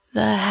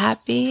The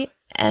Happy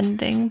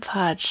Ending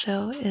Pod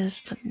Show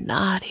is the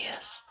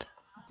naughtiest.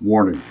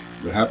 Warning,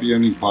 the Happy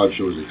Ending Pod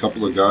Show is a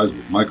couple of guys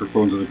with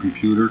microphones and a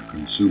computer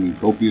consuming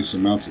copious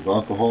amounts of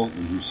alcohol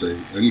and who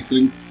say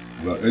anything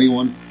about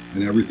anyone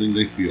and everything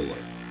they feel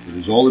like. It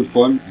is all in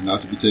fun and not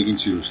to be taken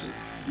seriously.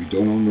 We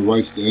don't own the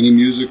rights to any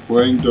music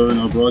playing during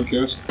our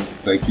broadcast.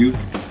 Thank you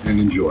and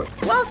enjoy.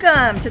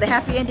 Welcome to the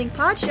Happy Ending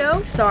Pod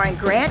Show, starring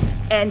Grant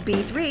and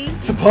B3.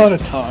 Once upon a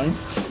time,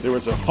 there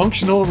was a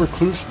functional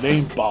recluse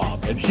named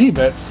Bob, and he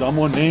met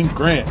someone named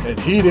Grant, and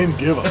he didn't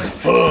give a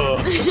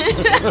fuck.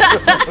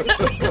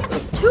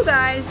 Two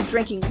guys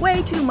drinking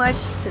way too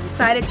much that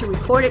decided to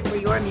record it for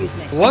your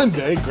amusement. One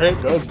day,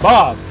 Grant goes,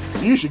 Bob,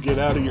 you should get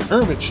out of your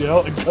hermit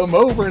shell and come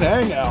over and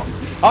hang out.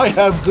 I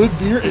have good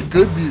beer and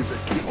good music.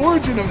 The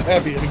origin of the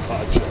Happy Ending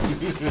Pod Show.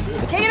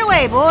 Take it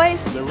away,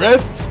 boys. The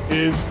rest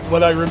is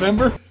what I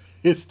remember,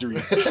 history.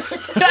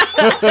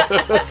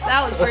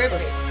 That was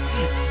perfect.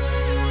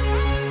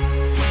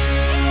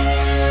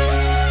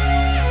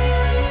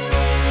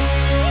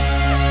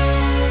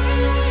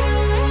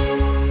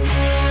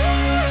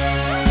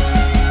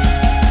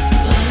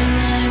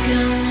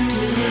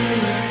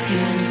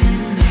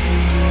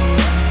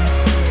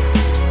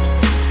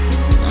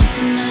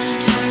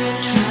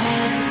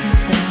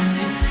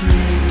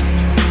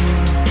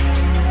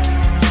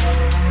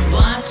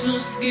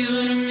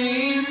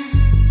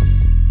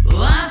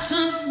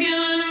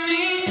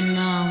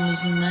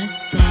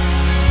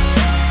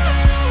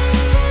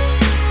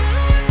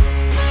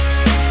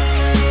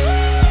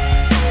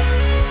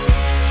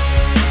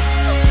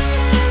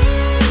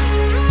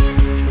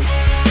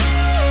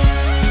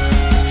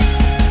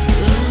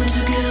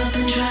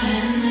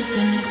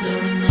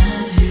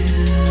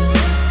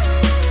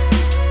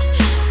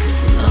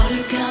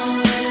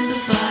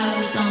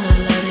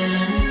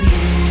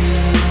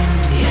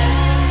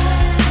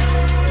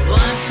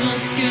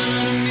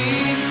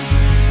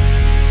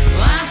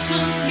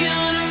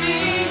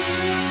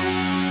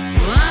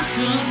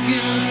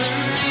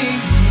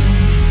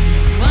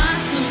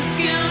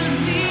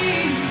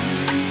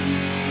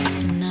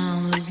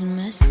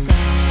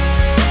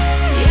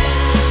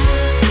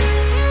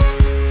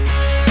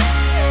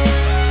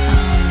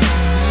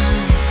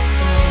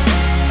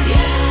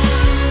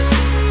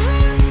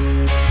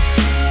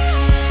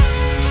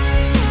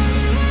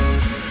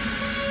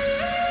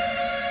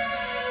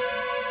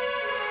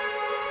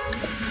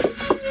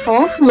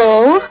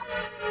 Hello.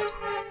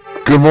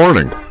 Good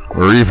morning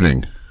or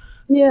evening.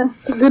 Yeah,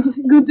 good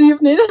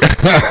evening.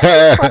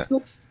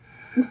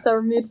 Missed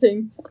our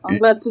meeting. I'm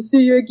glad to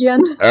see you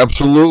again.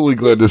 Absolutely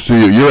glad to see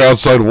you. You're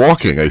outside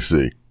walking, I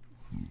see.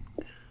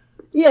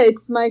 Yeah,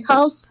 it's my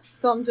house,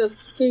 so I'm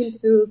just came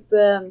to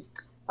the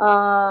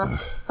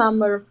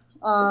summer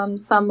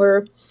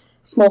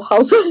small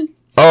house.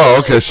 Oh,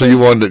 okay. So you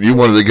wanted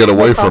to get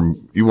away from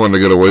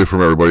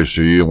everybody,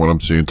 so you want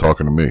them seeing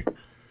talking to me.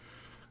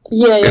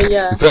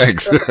 Yeah.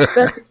 Thanks. So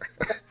that's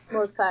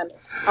more time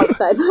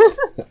outside.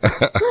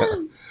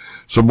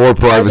 So more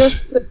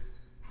privacy.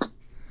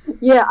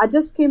 I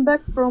just came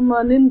back from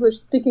an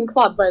English-speaking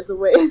club, by the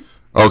way.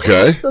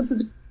 Okay. So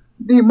to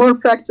be more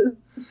practice.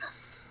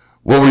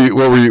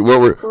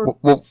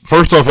 Well,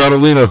 first off,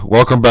 Adelina,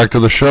 welcome back to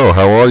the show.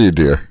 How are you,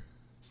 dear?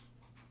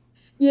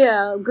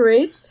 Yeah,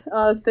 great.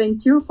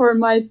 Thank you for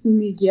inviting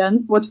me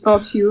again. What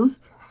about you?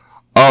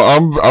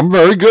 I'm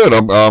very good.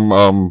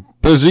 I'm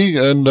busy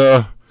and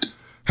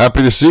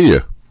happy to see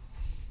you.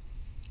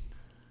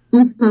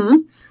 Mm-hmm.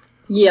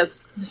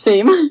 Yes,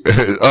 same.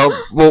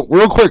 Well,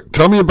 real quick,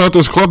 tell me about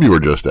this club you were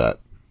just at.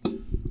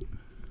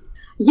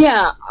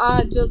 Yeah,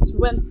 I just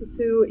went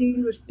to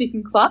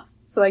English-speaking club,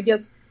 so I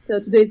guess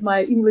today's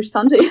my English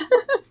Sunday.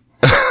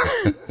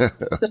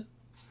 So,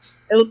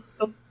 a little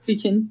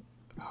speaking.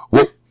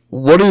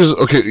 What is,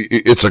 okay,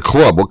 it's a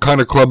club. What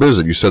kind of club is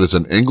it? You said it's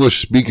an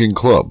English-speaking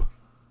club.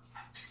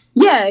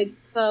 Yeah,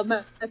 it's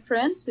my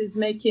friend is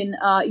making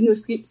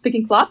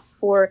English-speaking club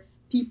for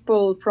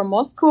people from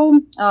Moscow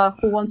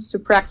who wants to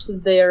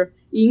practice their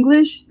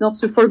English, not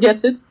to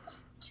forget it,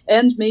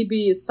 and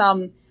maybe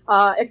some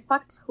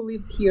expats who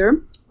live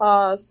here,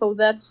 so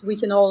that we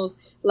can all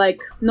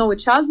know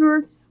each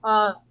other.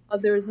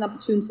 There is an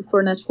opportunity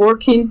for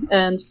networking,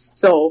 and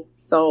so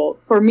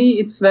for me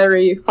it's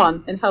very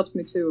fun and helps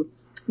me to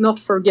not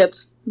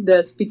forget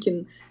the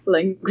speaking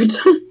language.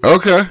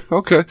 Okay.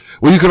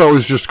 Well, you can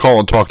always just call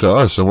and talk to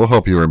us, and we'll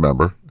help you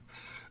remember.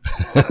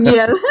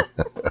 Yeah,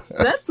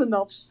 that's an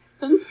option.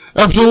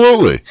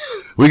 Absolutely.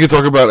 We can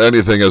talk about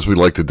anything, as we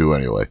like to do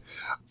anyway.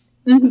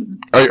 Mm-hmm.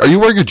 Are you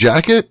wearing a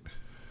jacket?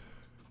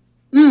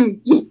 Yeah,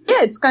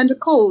 it's kind of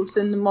cold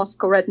in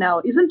Moscow right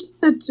now. Isn't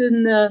it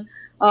in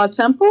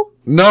Temple?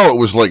 No, it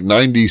was like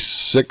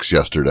 96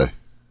 yesterday.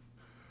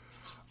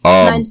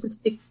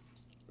 96.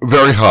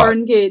 Very hot.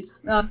 Fahrenheit.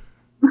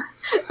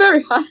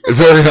 Very hot.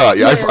 Very hot.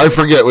 Yeah, I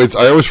forget.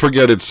 I always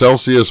forget it's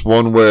Celsius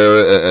one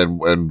way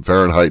and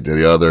Fahrenheit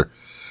the other.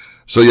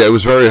 So yeah, it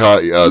was very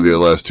hot the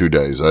last 2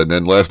 days, and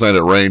then last night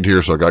it rained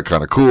here, so it got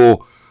kind of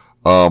cool.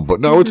 But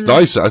no, it's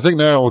nice. I think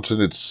now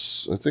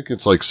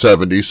it's like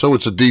 70, so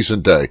it's a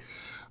decent day.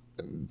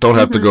 don't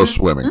have to go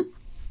swimming.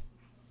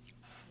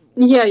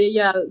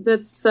 Yeah.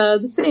 That's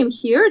the same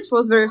here. It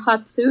was very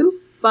hot too,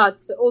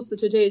 but also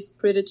today is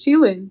pretty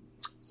chilly.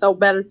 So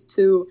better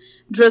to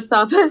dress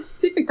up.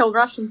 Typical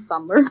Russian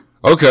summer.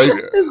 Okay.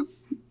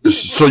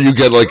 So you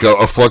get like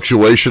a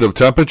fluctuation of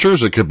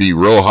temperatures? It could be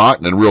real hot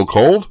and then real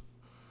cold?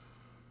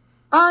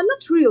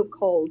 Not real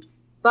cold,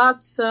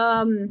 but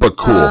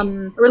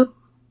cool. real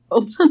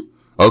cold.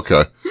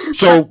 Okay.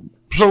 So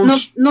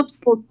not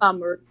cold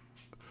summer.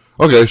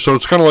 Okay, so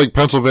it's kind of like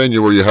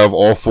Pennsylvania where you have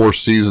all 4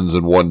 seasons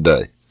in one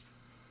day.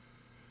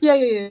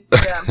 Yeah,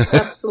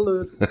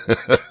 absolutely.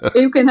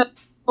 You can have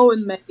snow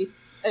in May.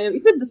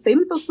 Is it the same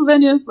in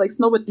Pennsylvania, like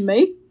snow in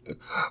May?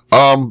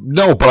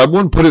 No, but I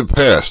wouldn't put it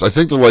past. I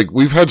think that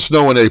we've had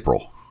snow in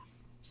April.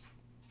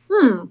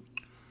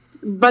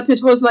 But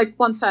it was like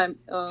one time.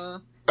 No,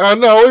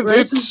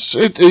 right?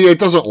 it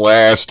doesn't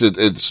last.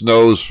 It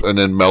snows and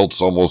then melts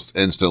almost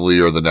instantly,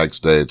 or the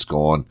next day it's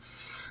gone.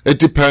 It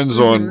depends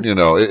on,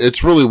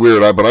 it's really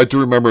weird. But I do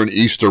remember an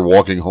Easter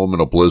walking home in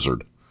a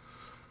blizzard.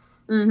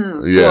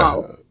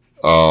 Yeah.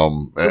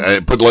 Wow.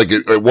 But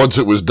once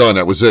it was done,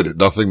 that was it.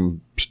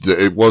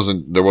 There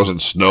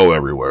wasn't snow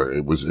everywhere.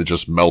 It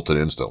just melted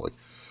instantly.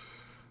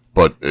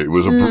 But it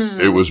was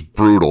it was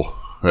brutal.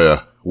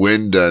 Yeah.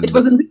 Wind and. It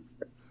wasn't.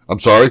 I'm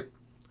sorry?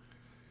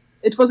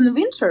 It was in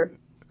winter.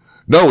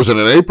 No, it was in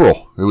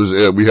April. It was,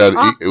 we had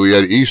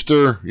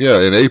Easter,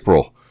 in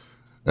April.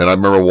 And I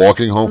remember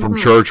walking home from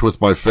church with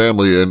my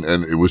family and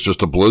it was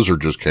just a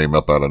blizzard just came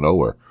up out of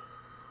nowhere.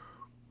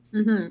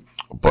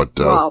 But,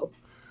 wow.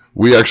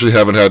 We actually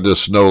haven't had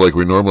this snow like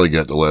we normally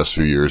get the last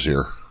few years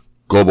here.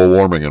 Global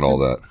warming and all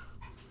that.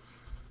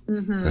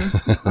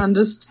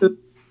 Understood.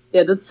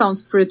 Yeah, that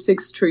sounds pretty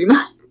extreme.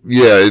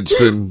 Yeah,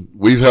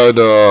 we've had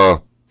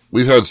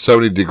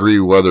 70-degree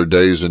weather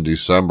days in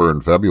December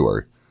and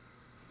February.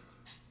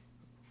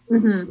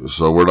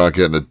 So we're not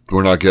getting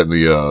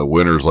the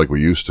winters like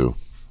we used to.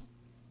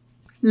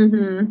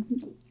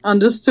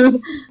 Understood.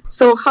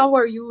 So how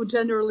are you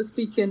generally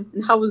speaking?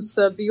 And how is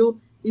Bill?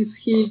 Is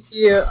he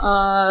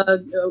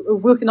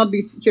will he not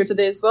be here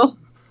today as well?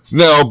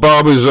 No,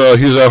 Bob is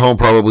he's at home,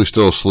 probably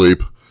still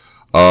asleep.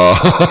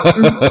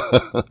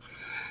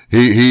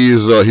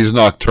 He's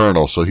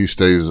nocturnal, so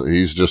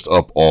he's just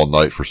up all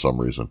night for some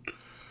reason.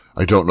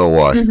 I don't know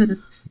why.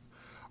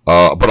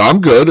 But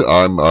I'm good.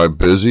 I'm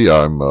busy.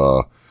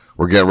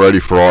 We're getting ready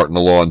for Art in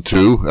the Lawn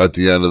 2 at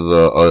the end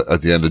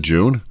of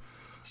June.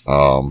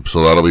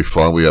 So that'll be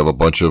fun. We have a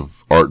bunch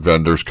of art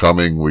vendors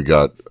coming. We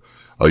got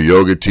a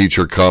yoga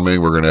teacher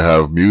coming. We're going to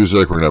have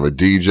music. We're going to have a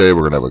DJ.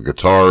 We're going to have a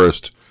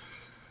guitarist.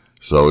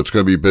 So it's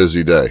going to be a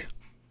busy day.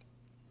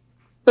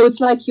 So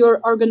it's like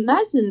you're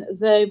organizing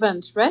the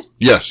event, right?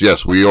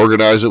 Yes. We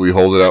organize it. We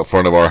hold it out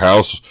front of our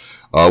house.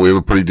 We have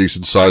a pretty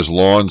decent sized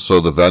lawn, so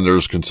the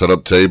vendors can set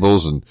up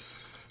tables and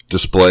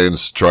display and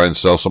try and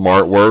sell some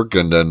artwork.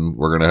 And then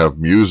we're going to have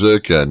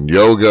music and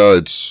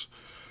yoga.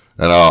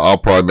 And I'll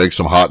probably make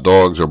some hot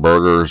dogs or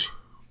burgers.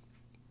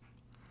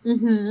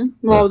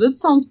 Wow, that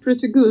sounds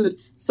pretty good.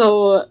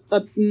 So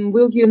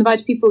will you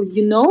invite people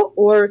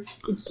or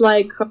it's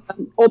like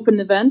an open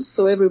event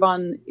so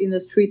everyone in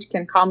the street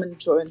can come and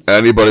join?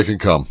 Anybody can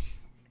come.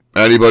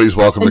 Anybody's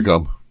welcome to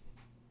come.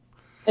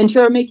 And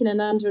you're making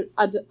an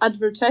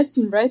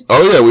advertising, right?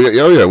 Oh yeah,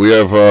 we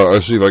have.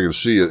 Let's see if I can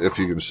see it. If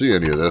you can see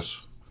any of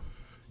this,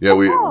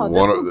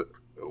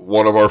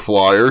 one of our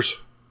flyers.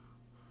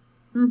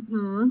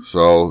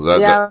 So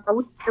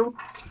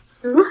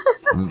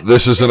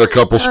this is in a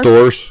couple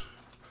stores.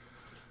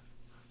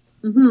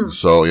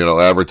 So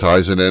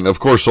advertising and of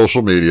course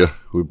social media.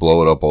 We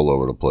blow it up all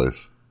over the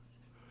place.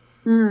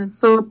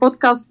 So a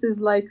podcast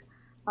is like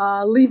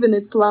living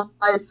its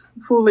life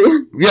fully.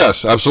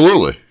 Yes,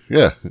 absolutely.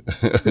 Yeah.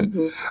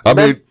 I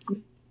mean,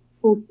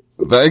 cool.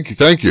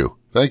 Thank you.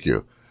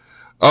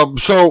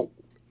 So,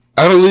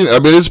 Adelina, I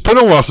mean, it's been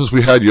a while since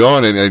we had you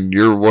on, and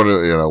you're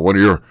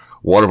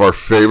one of our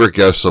favorite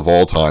guests of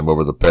all time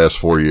over the past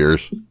 4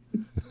 years.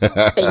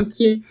 Thank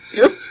you.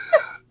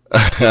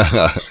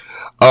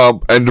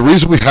 And the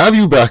reason we have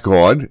you back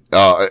on,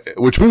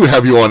 which we would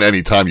have you on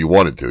any time you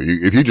wanted to,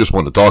 if you just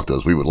wanted to talk to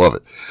us, we would love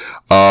it.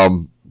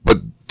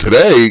 But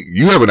today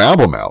you have an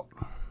album out.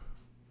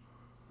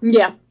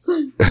 Yes,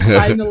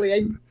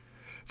 finally.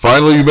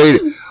 Finally, you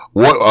made it.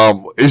 What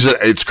is it?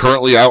 It's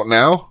currently out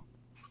now.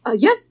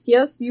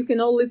 Yes, you can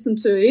all listen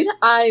to it.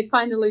 I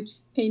finally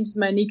changed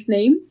my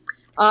nickname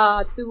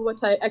to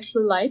what I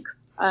actually like,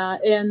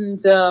 and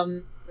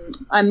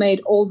I made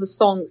all the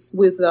songs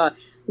with the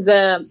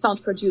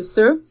sound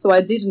producer, so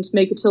I didn't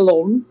make it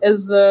alone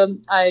as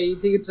I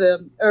did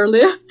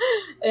earlier,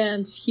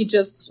 and he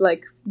just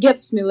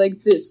gets me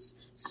like this.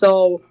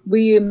 So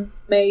we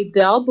made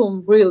the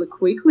album really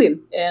quickly,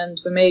 and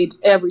we made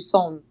every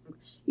song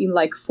in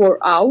 4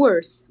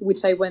 hours,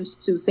 which I went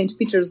to St.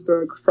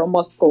 Petersburg from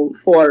Moscow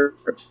for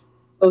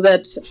so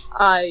that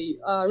I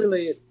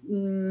really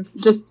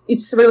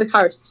it's really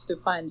hard to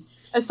find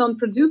a sound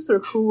producer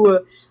who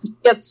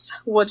gets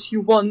what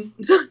you want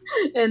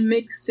and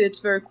makes it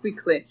very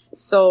quickly.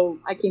 So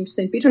I came to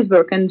St.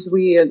 Petersburg and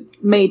we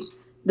made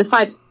the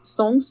 5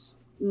 songs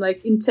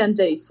like in 10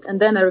 days. And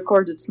then I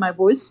recorded my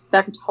voice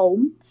back at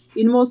home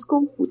in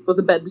Moscow. It was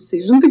a bad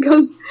decision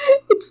because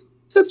it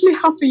took me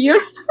half a year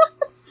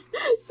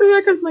to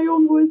record my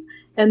own voice.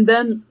 And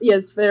then,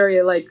 it's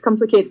very like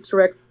complicated to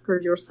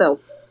record yourself.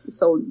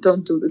 So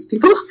don't do this,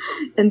 people.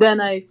 And then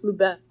I flew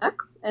back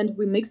and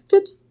we mixed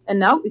it. And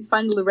now it's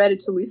finally ready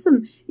to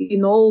listen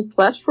in all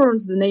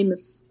platforms. The name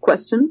is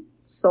Question.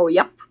 So,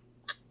 yep.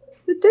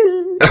 We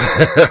did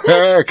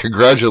it.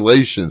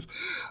 Congratulations.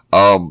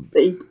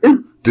 Thank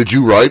you. Did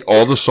you write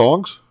all the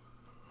songs?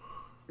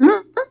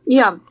 Mm-hmm.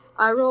 Yeah,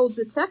 I wrote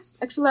the text.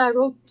 Actually, I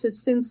wrote it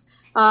since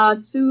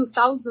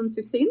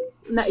 2015,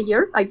 that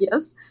year, I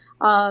guess.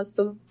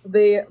 So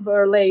they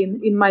were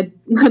laying in my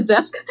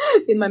desk,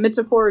 in my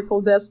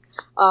metaphorical desk,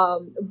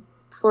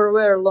 for a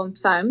very long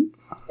time.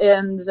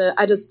 And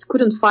I just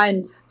couldn't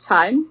find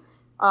time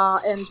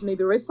and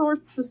maybe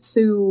resources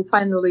to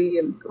finally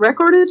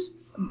record it.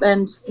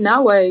 And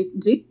now I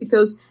did,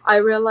 because I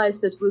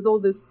realized that with all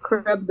this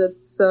crap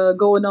that's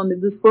going on in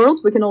this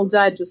world, we can all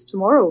die just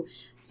tomorrow.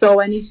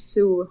 So I need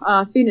to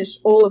finish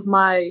all of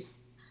my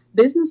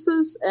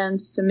businesses and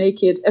to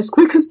make it as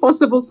quick as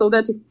possible so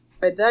that if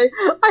I die,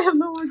 I have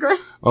no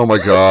regrets. Oh my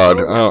God.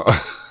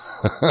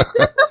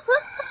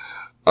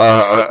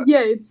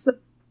 Yeah,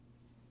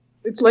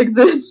 it's like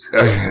this.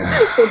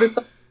 So this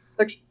is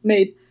actually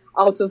made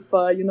out of,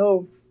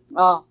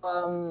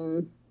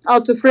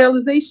 out of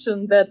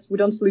realization that we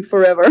don't live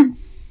forever.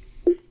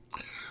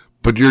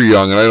 But you're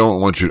young, and I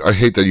don't want you. I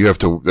hate that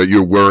that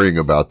you're worrying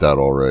about that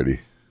already.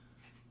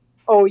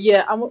 Oh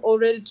yeah, I'm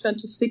already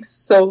 26,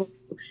 so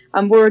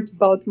I'm worried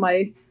about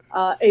my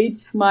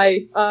age,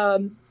 my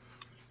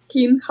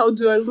skin. How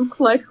do I look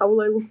like? How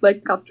will I look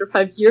like after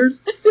 5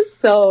 years?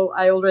 So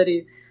I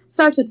already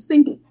started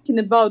thinking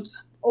about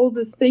all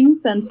these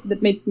things, and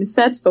that makes me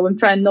sad. So I'm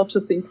trying not to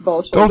think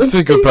about. Don't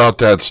think about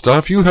that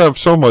stuff. You have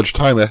so much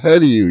time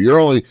ahead of you.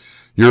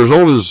 You're as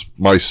old as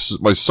my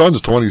son's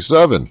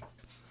 27.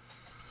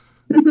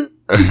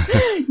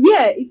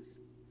 Yeah,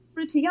 it's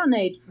pretty young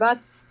age,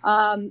 but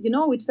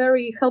it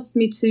very helps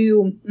me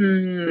to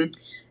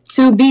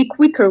be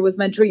quicker with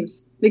my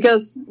dreams.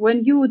 Because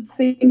when you would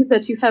think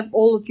that you have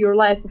all of your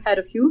life ahead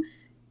of you,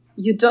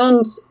 you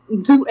don't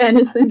do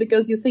anything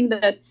because you think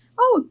that,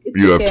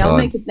 it's okay, I'll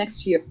make it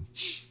next year.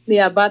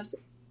 Yeah, but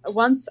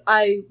once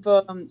I've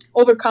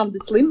overcome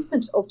this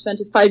limit of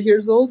 25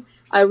 years old,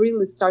 I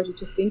really started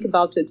to think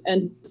about it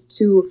and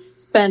to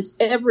spend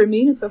every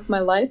minute of my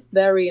life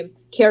very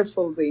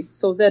carefully,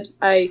 so that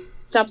I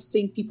stopped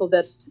seeing people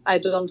that I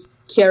don't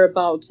care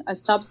about. I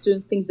stopped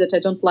doing things that I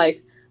don't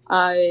like.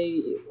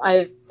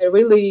 I'm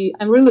really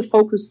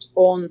focused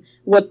on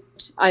what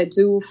I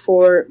do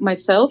for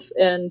myself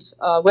and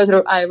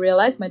whether I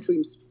realize my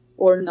dreams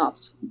or not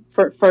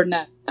for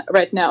now,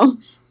 right now.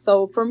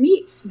 So for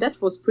me, that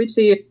was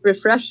pretty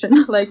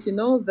refreshing, like,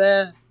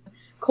 the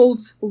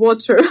cold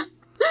water.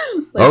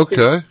 Like okay.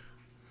 This.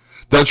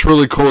 That's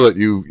really cool that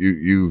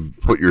you've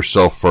put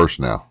yourself first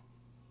now.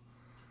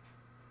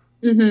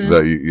 Mm-hmm.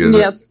 That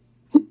yes.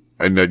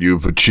 And that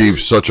you've achieved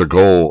such a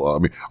goal. I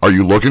mean, are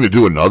you looking to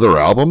do another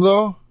album,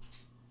 though?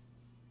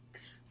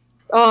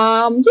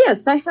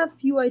 Yes, I have a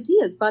few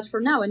ideas, but for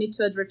now I need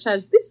to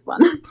advertise this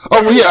one.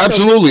 Oh, well, yeah,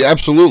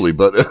 absolutely.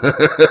 But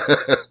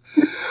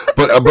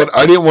but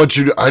I didn't want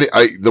you to.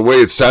 I the way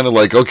it sounded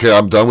like, okay,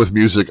 I'm done with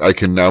music. I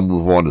can now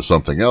move on to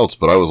something else.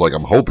 But I was like,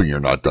 I'm hoping you're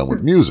not done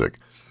with music.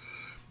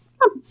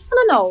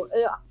 No.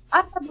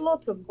 I have a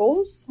lot of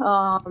goals.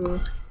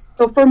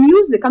 So for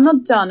music, I'm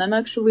not done. I'm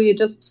actually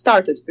just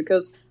started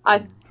because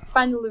I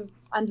finally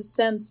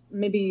understand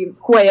maybe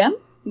who I am.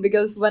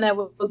 Because when I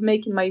was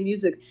making my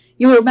music,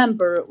 you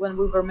remember when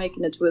we were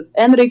making it with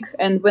Enrik,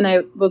 and when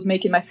I was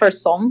making my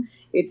first song,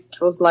 it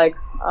was like,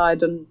 I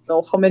don't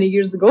know how many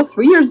years ago,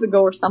 3 years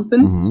ago or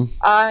something. Mm-hmm.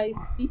 I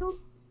feel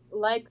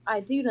like I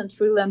didn't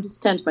really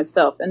understand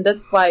myself. And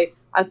that's why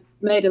I've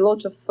made a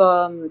lot of,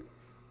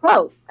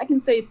 I can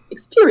say it's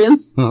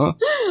experience.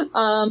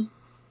 Uh-huh.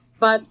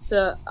 But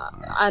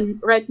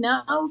right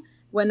now,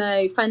 when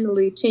I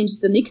finally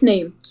changed the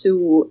nickname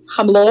to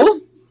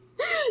HAMlaw,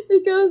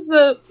 because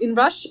in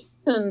Russian,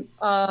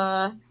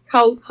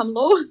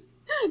 HAMlaw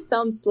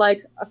sounds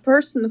like a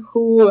person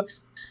who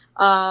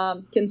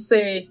can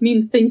say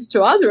mean things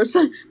to others,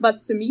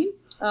 but to me,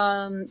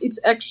 it's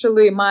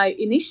actually my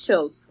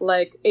initials,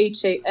 like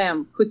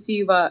HAM,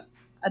 Khutieva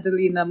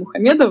Adelina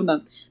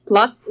Muhamedovna,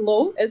 plus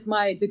law as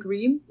my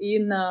degree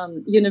in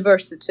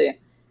university.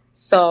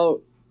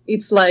 So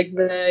it's like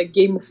the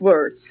game of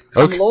words.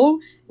 Okay. HAMlaw,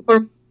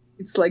 for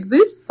it's like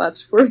this,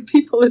 but for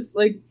people it's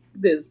like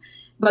this.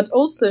 But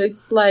also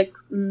it's like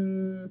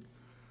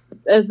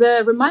as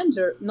a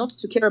reminder not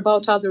to care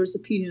about others'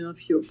 opinion of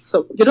you.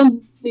 So you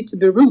don't need to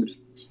be rude.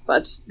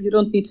 but you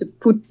don't need to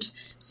put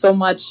so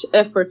much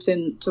effort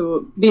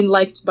into being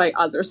liked by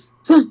others.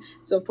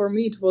 So for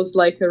me, it was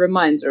like a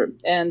reminder,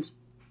 and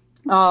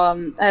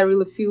I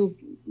really feel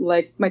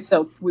like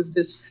myself with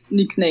this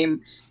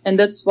nickname, and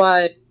that's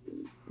why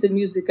the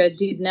music I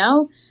did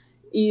now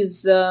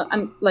is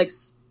I'm like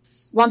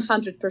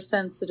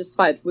 100%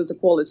 satisfied with the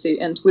quality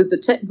and with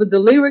the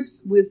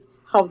lyrics, with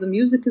how the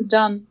music is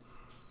done.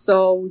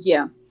 So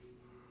yeah.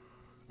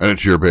 And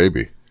it's your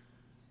baby.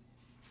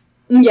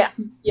 Yeah.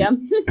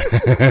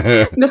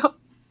 No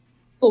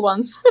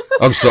ones.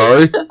 I'm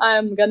sorry.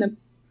 I'm gonna.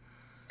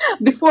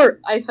 Before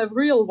I have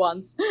real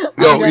ones,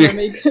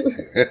 make.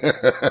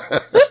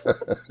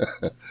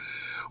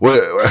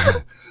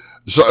 Well,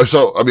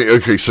 so I mean,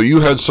 okay. So you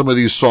had some of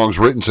these songs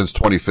written since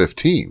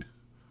 2015.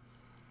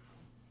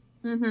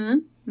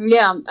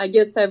 Yeah, I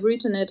guess I've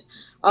written it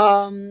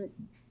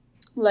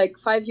like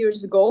 5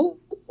 years ago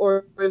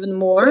or even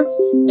more,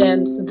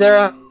 and there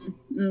are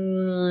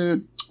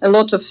a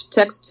lot of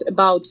text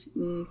about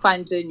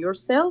finding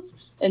yourself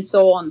and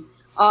so on.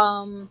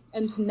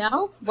 And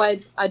now,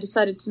 why I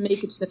decided to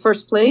make it in the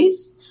first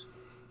place,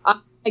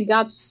 I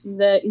got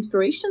the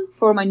inspiration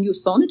for my new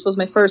song. It was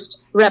my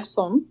first rap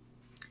song,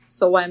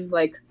 so I'm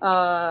like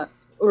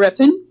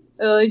rapping.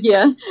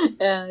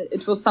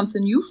 It was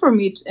something new for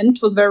me, and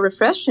it was very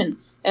refreshing.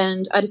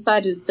 And I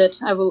decided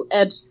that I will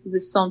add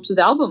this song to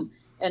the album.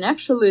 And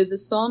actually, the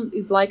song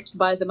is liked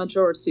by the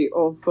majority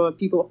of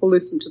people who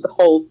listen to the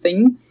whole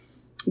thing,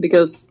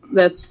 because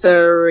that's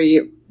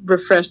very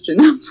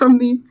refreshing for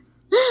me.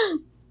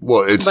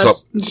 Well, it's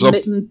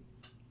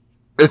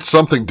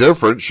something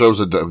different. Shows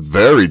a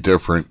very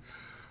different.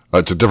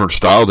 It's a different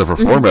style,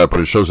 different format, but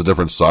it shows a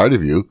different side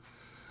of you.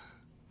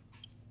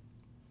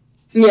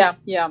 Yeah,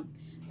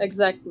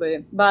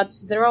 exactly. But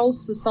there are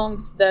also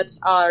songs that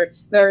are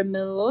very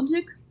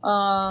melodic.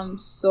 I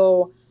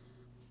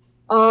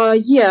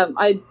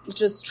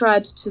just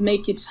tried to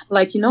make it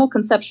like,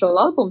 conceptual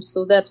album,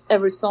 so that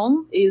every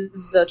song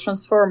is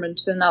transformed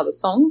into another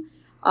song.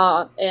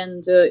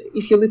 And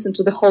if you listen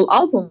to the whole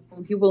album,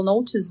 you will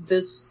notice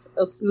this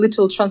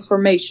little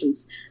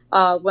transformations.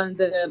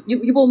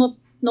 You will not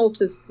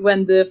notice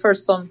when the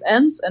first song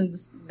ends and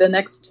the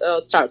next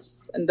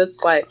starts, and that's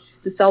why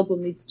this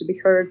album needs to be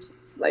heard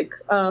like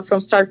from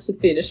start to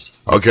finish.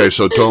 Okay,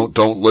 so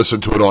don't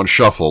listen to it on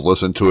shuffle.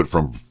 Listen to it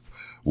from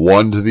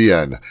one to the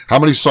end. How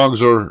many songs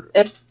are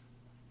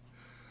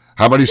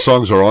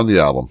on the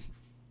album?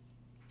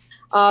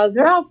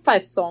 There are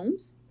 5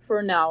 songs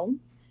for now,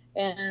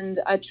 and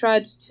I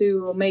tried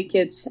to make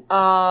it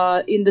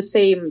in the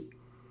same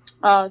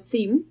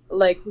theme,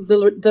 like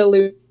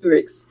the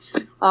lyrics,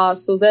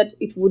 so that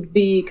it would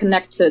be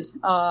connected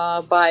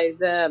by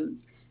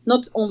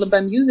not only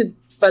by music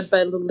but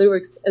by the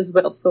lyrics as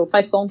well. So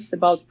 5 songs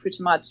about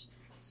pretty much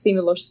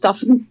similar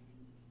stuff.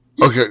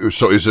 Okay,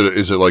 so is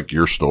it like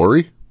your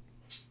story?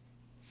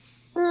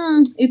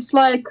 It's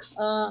like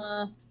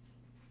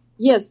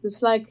yes,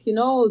 it's like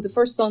the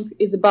first song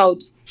is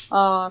about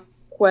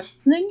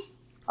questioning,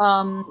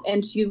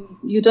 and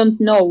you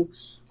don't know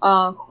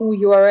who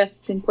you are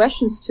asking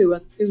questions to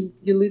until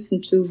you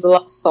listen to the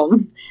last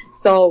song.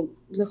 So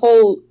the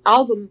whole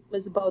album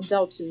is about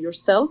doubting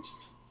yourself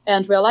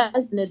and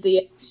realizing at the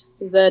end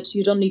that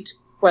you don't need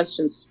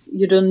questions,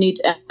 you don't need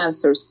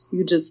answers,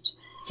 you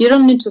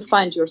don't need to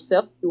find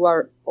yourself, you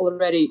are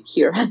already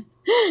here.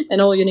 And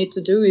all you need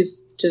to do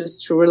is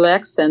just to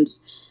relax and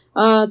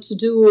to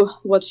do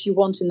what you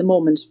want in the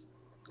moment,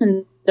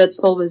 and that's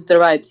always the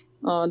right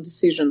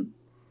decision.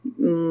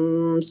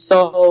 It's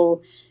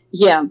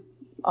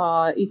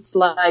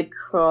like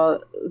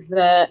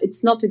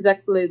it's not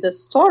exactly the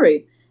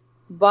story,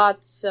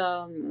 but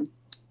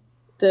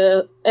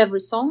every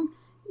song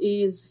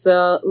is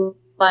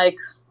like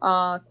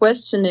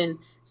questioning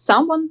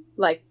someone,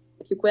 like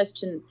you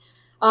question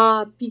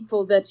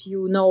people that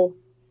you know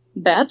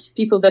bad,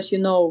 people that you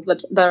know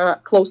that are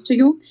close to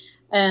you,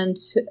 and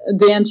at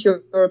the end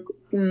you're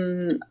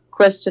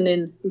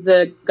questioning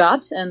the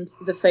God and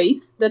the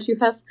faith that you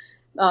have,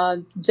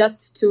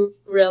 just to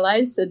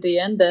realize at the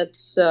end that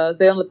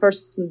the only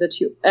person that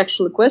you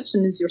actually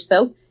question is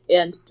yourself,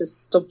 and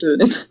just stop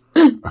doing it.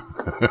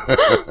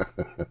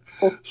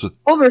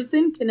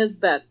 Overthinking is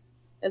bad,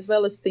 as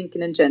well as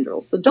thinking in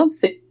general. So don't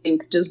think,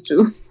 just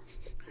do.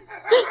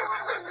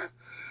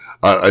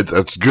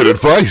 That's good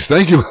advice.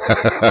 Thank you.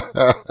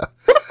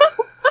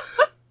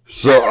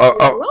 So,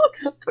 You're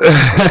welcome.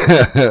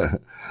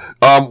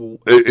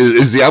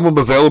 Is the album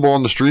available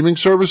on the streaming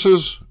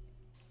services?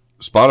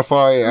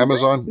 Spotify,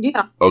 Amazon?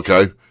 Yeah.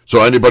 Okay.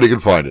 So anybody can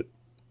find it?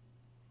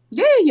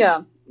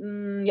 Yeah.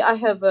 I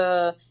have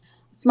a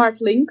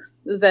smart link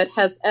that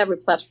has every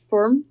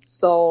platform,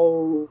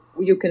 so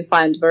you can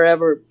find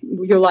wherever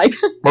you like.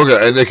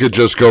 Okay, and they could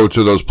just go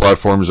to those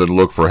platforms and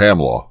look for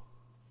HAMlaw.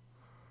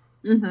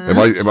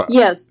 Mm-hmm.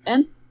 Yes,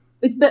 and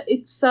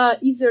it's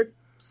easier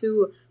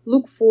to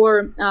look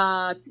for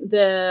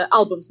the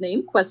album's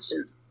name,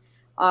 Question.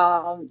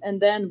 And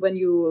then when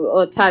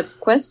you type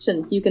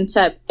question, you can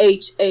type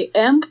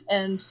HAM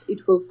and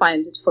it will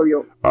find it for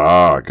you.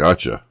 Ah,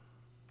 gotcha.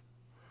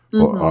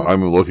 Well,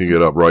 I'm looking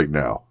it up right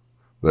now.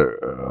 There.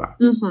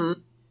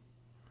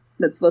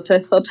 That's what I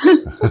thought.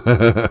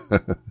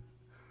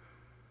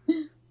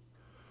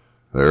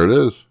 There it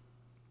is.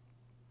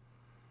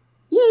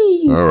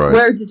 Yay! All right.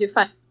 Where did you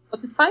find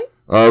Spotify?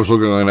 I was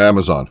looking on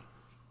Amazon.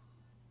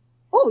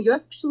 Oh, you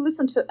actually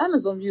listen to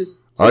Amazon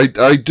Music. I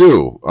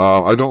do.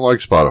 I don't like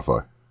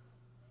Spotify.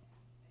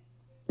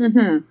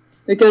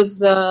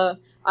 Because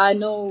I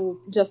know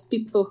just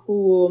people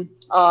who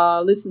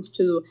listens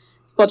to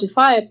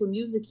Spotify, Apple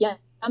Music,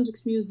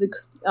 Yandex Music,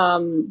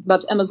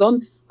 but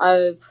Amazon.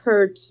 I've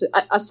heard.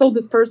 I saw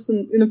this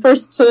person in the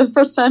first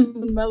time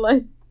in my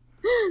life,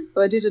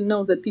 so I didn't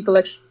know that people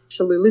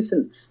actually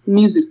listen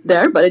music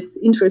there. But it's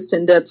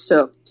interesting that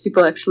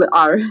people actually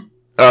are.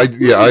 I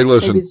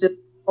listen. Maybe it's just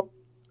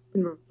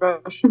in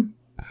Russian.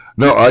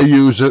 No, I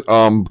use it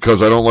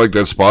because I don't like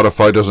that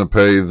Spotify doesn't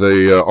pay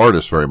the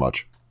artist very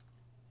much.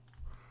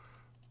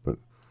 But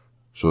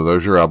so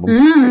there's your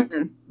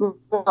album.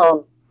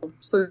 Wow.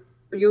 So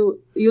you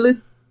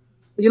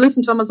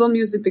listen to Amazon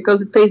Music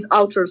because it pays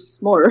authors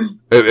more.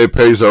 It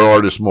pays their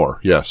artists more.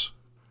 Yes.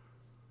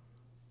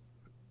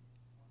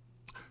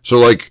 So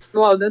like.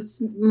 Wow,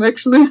 that's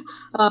actually.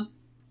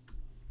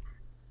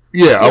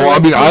 Yeah, well, I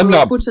mean, I'm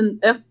not.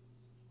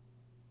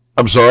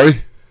 I'm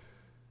sorry.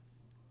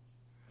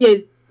 Yeah,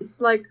 it's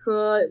like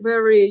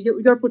very.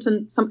 You're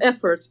putting some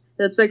effort.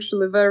 That's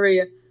actually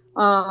very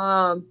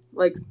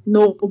like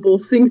noble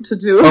thing to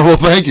do. Oh, well,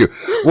 thank you.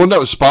 Well,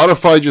 no,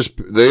 Spotify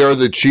they are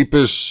the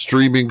cheapest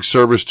streaming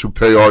service to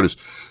pay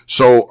artists.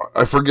 So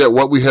I forget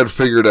what we had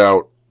figured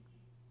out.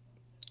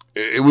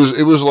 It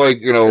was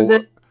like,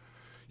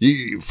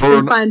 for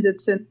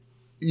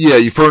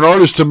an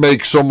artist to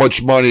make so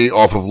much money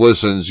off of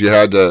listens,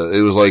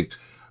 it was like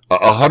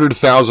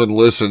 100,000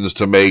 listens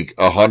to make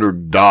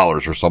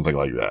 $100 or something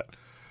like that.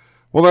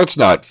 Well, that's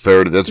not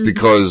fair. That's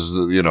because,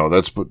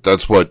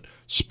 that's what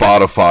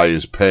Spotify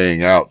is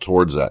paying out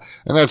towards that.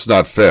 And that's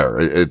not fair.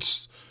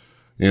 It's,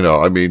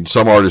 I mean,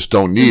 some artists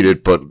don't need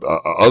it, but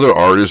other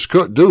artists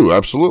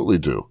absolutely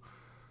do.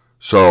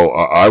 So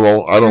I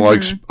don't like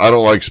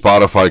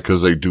Spotify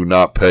because they do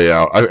not pay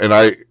out.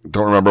 I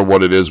don't remember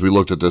what it is. We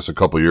looked at this a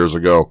couple of years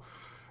ago.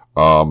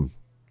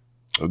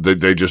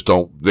 They just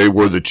don't, they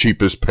were the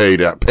cheapest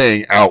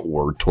paying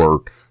outward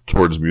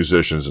towards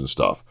musicians and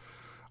stuff.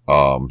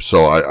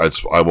 So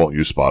I won't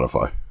use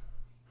Spotify.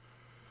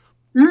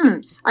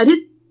 I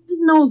didn't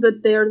know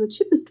that they are the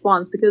cheapest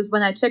ones because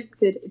when I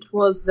checked it, it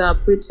was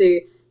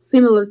pretty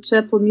similar to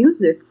Apple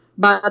Music.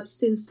 But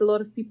since a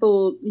lot of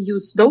people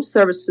use those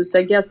services,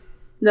 I guess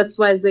that's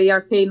why they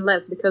are paying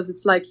less because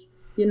it's like,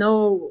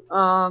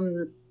 how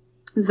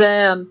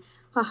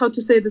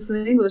to say this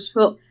in English?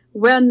 Well,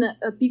 when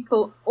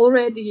people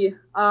already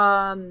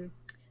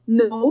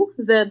know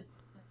that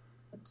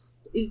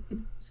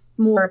it's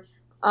more.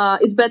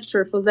 It's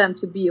better for them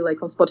to be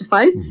like on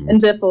Spotify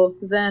and Apple,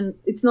 then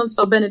it's not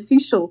so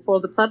beneficial for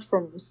the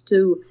platforms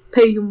to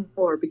pay you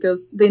more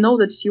because they know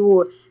that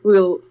you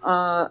will,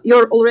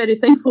 you're already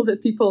thankful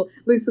that people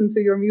listen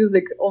to your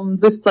music on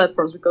these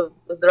platforms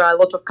because there are a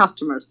lot of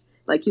customers.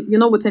 Like, you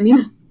know what I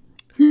mean?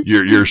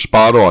 You're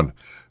spot on.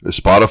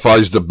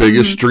 Spotify's the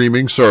biggest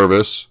streaming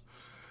service.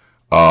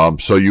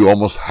 So you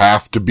almost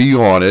have to be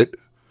on it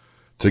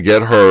to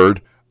get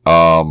heard.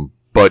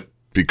 But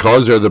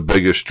because they're the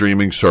biggest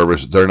streaming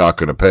service, they're not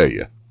going to pay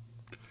you.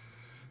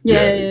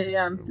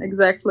 Yeah,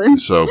 exactly.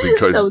 So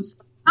because so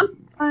it's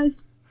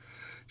nice.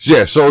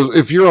 Yeah, so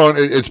if you're on,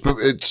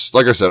 it's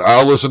like I said,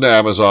 I'll listen to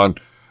Amazon.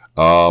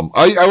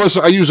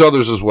 I use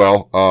others as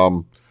well.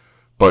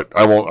 But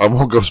I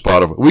won't go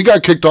Spotify. We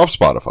got kicked off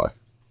Spotify.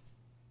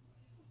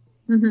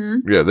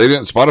 Yeah,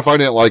 Spotify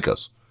didn't like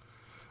us.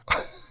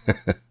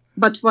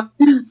 But what?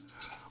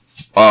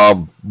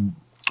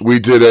 We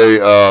did a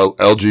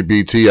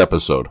LGBT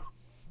episode.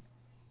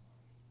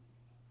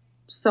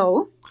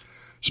 So?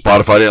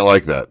 Spotify didn't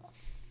like that.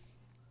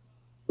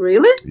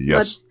 Really?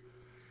 Yes.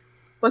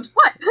 But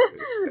what?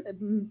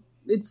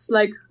 It's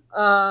like,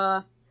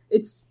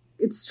 it's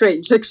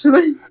strange,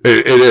 actually.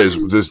 It is.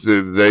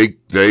 They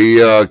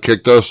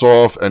kicked us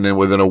off, and then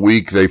within a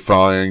week, they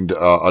find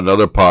a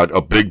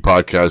big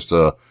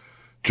podcast,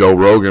 Joe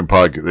Rogan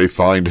podcast. They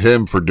find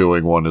him for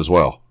doing one as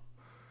well.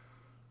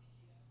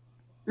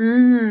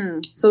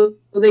 So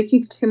they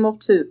kicked him off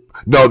too?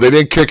 No, they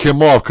didn't kick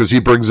him off because he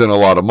brings in a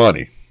lot of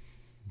money.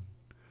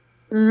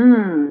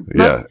 Yeah.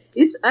 But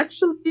it's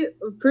actually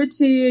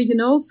pretty,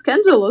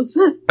 scandalous.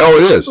 Oh,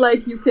 it is.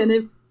 Like you can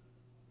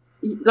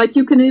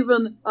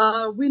even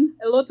win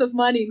a lot of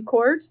money in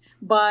court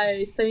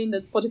by saying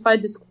that Spotify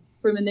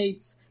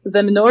discriminates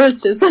the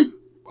minorities.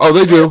 Oh,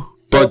 they do.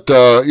 So, but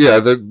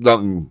there's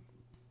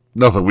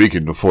nothing we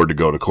can afford to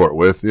go to court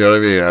with. You know what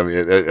I mean? I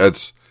mean,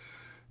 that's.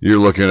 You're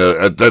looking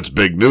at that's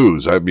big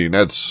news. I mean,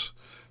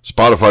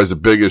 Spotify's the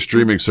biggest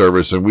streaming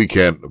service, and we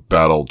can't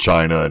battle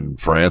China and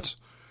France.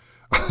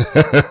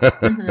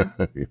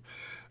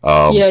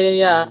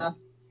 Yeah.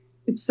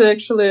 it's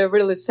actually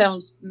really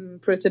sounds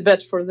pretty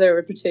bad for their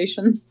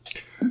reputation.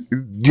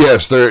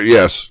 Yes,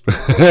 yes.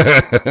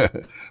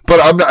 But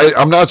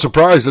I'm not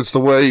surprised. It's the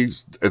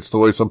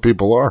way some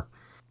people are.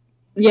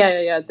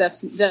 Yeah,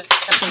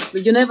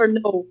 definitely. You never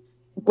know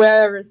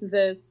where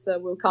this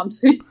will come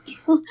to.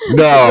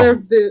 No, where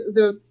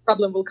the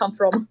problem will come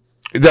from.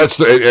 That's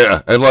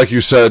and like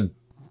you said,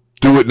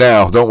 do it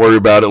now. Don't worry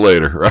about it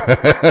later.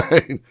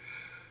 Right?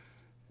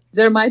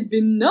 There might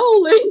be no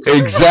later.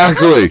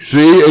 Exactly.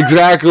 See,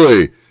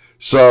 exactly.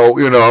 So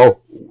we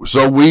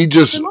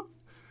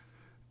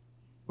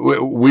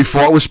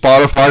fought with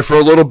Spotify for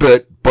a little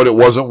bit, but it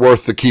wasn't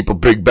worth to keep a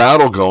big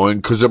battle going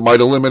because it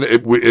might eliminate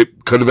it.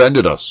 It could have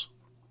ended us.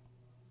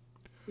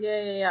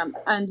 Yeah.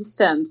 I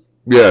understand.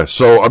 Yeah.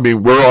 So I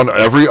mean, we're on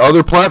every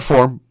other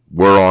platform.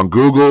 We're on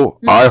Google,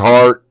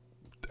 iHeart,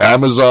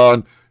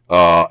 Amazon,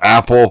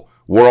 Apple.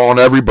 We're on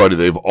everybody.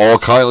 They've all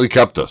kindly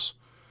kept us,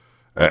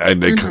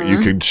 and you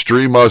can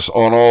stream us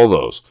on all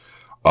those,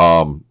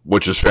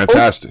 which is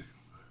fantastic.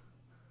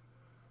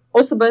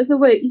 Also, by the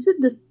way, is it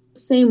the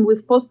same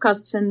with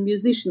podcasts and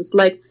musicians?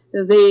 Like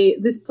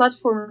these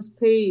platforms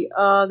pay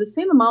the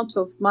same amount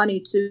of money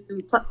to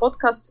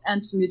podcasts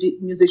and to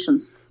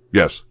musicians?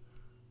 Yes.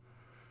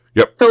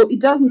 Yep. So it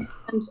doesn't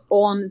depend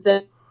on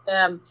the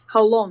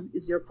how long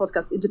is your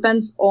podcast. It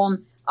depends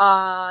on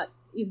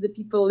if the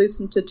people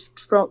listen to it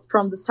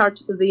from the start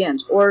to the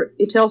end, or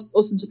it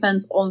also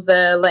depends on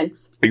the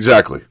length.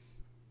 Exactly.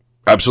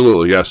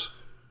 Absolutely, yes.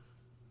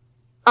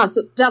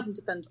 So it doesn't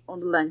depend on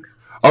the length.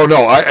 Oh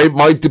no, it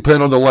might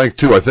depend on the length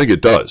too. I think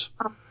it does.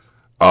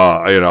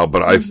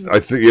 But I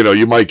think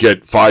you might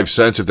get 5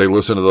 cents if they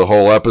listen to the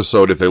whole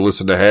episode. If they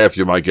listen to half,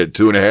 you might get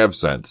 2.5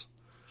 cents.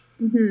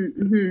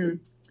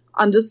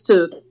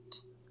 Understood.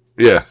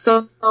 Yeah.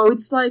 So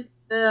it's like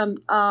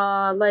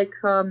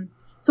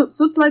so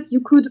it's like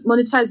you could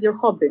monetize your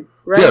hobby,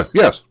 right?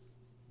 Yeah.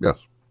 Yes.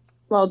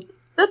 Well,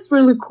 that's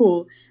really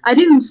cool. I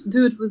didn't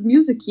do it with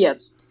music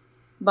yet,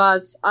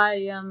 but I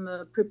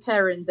am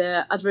preparing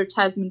the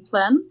advertisement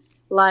plan.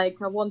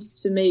 Like I want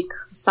to make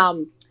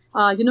some,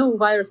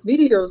 virus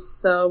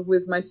videos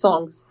with my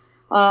songs,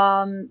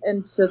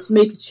 and to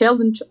make a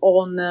challenge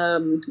on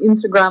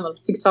Instagram or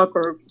TikTok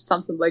or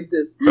something like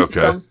this. Okay.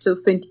 So I'm still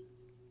thinking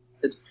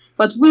it,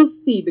 but we'll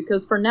see.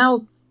 Because for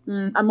now,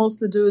 I'm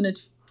mostly doing it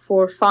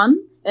for fun,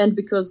 and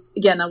because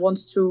again, I want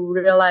to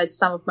realize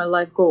some of my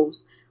life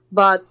goals.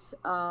 But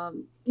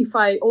if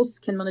I also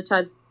can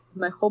monetize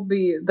my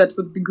hobby, that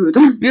would be good.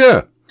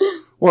 Yeah.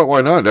 Well,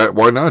 why not?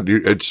 Why not?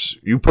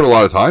 You put a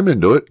lot of time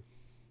into it.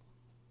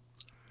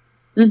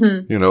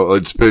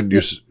 It's been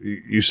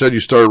you said you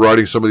started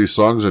writing some of these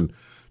songs in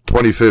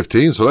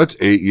 2015, so that's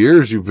 8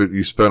 years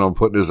you spent on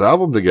putting this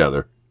album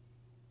together.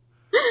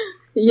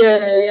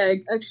 Yeah.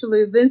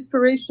 Actually, the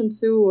inspiration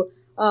to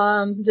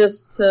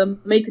just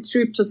make a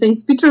trip to St.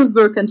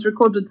 Petersburg and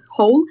record it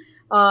whole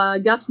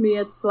got me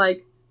at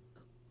like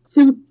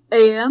 2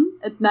 a.m.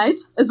 at night,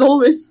 as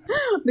always,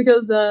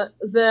 because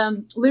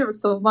the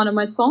lyrics of one of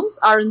my songs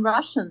are in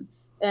Russian,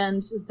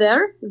 and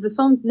there the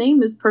song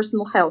name is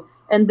Personal Hell,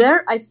 and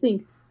there I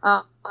sing,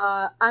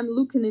 I'm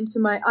looking into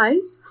my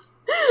eyes,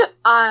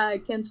 I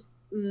can't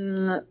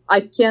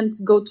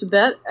go to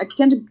bed, I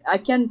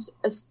can't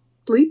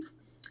sleep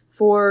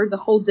for the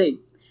whole day,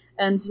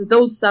 and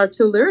those are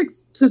two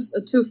lyrics,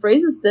 two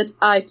phrases that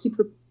I keep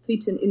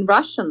repeating in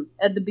Russian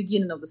at the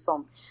beginning of the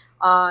song.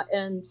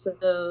 And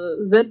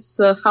that's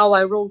how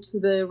I wrote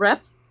the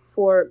rap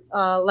for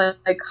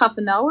like half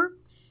an hour.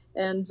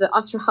 And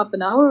after half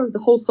an hour, the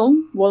whole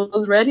song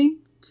was ready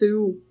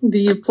to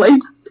be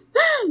played.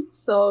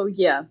 So,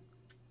 yeah,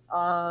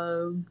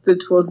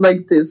 it was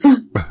like this.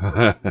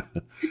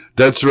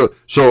 That's real.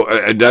 So,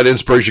 and that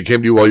inspiration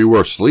came to you while you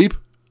were asleep?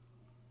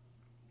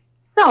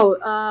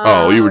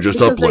 No. You were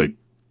just up late.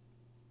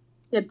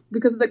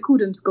 Because I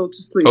couldn't go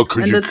to sleep.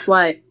 And that's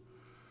why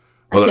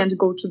I can't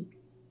go to.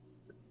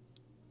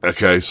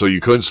 Okay, so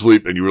you couldn't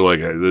sleep, and you were like,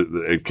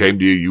 it came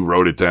to you, you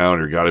wrote it down,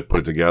 or got it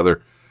put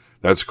together.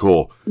 That's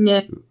cool.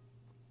 Yeah.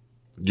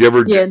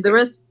 The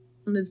rest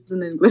is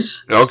in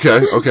English.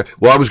 Okay.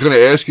 Well, I was going to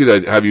ask you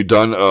that. Have you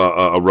done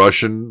a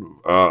Russian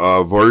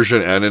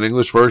version and an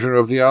English version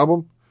of the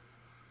album?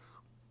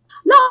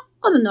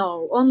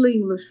 No, only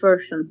English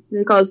version,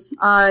 because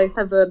I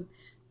have a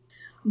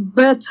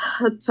bad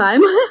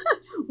time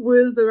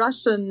with the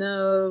Russian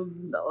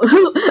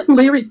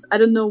lyrics. I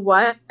don't know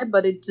why,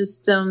 but it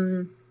just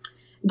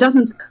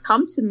doesn't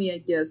come to me, I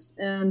guess.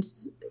 And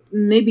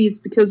maybe it's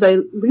because I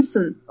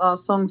listen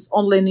songs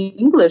only in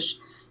English.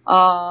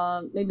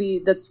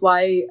 Maybe that's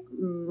why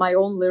my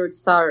own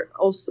lyrics are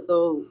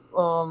also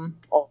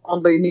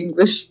only in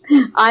English.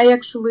 I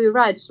actually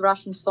write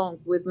Russian song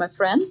with my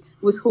friend,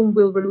 with whom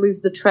we'll release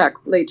the track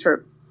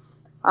later.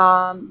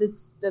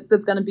 That's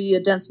going to be a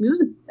dance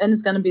music, and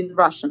it's going to be in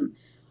Russian.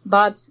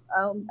 But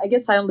I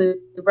guess I only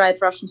write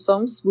Russian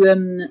songs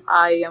when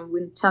I am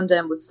in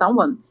tandem with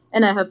someone.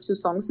 And I have 2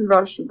 songs in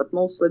Russian, but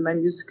mostly my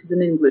music is in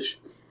English.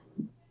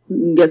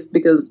 I guess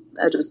because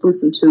I just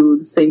listen to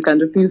the same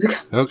kind of music.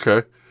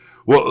 Okay.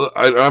 Well,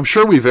 I'm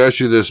sure we've asked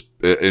you this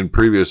in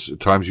previous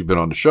times you've been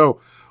on the show.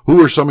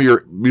 Who are some of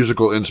your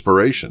musical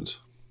inspirations?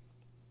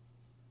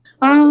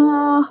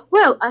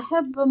 Well, I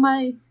have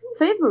my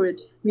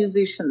favorite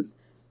musicians,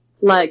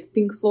 like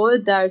Pink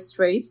Floyd, Dire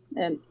Straits,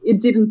 and it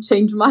didn't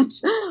change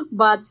much.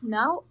 But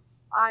now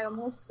I am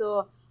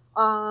also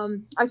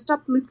I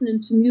stopped listening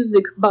to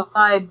music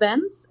by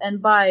bands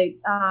and by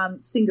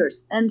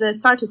singers, and I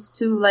started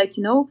to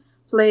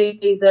play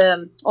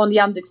the on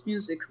Yandex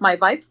Music, my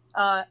vibe.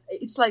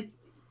 It's like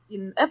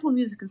in Apple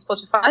Music and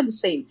Spotify the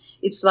same.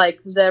 It's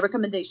like the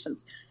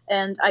recommendations,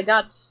 and I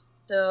got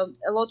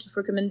a lot of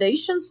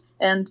recommendations,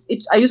 and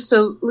I used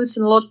to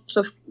listen a lot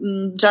of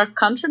dark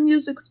country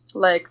music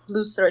like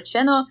Blues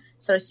Saraceno,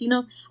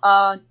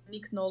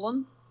 Nick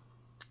Nolan,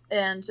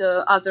 and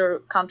other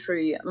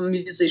country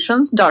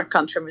musicians, dark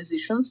country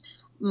musicians.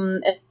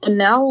 And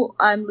now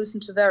I'm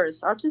listening to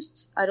various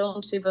artists.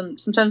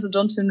 Sometimes I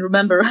don't even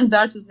remember the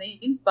artist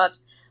names, but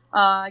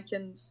I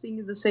can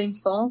sing the same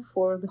song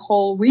for the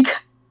whole week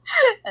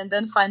and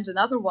then find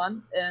another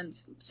one. And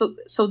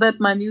so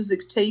that my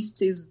music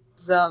taste is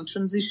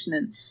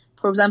transitioning.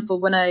 For example,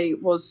 when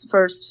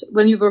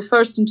you were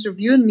first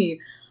interviewing me,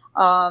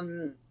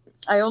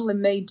 I only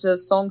made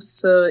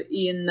songs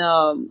in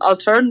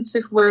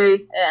alternative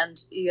way and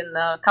in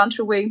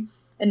country way.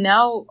 And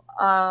now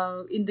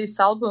in this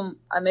album,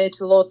 I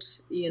made a lot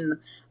in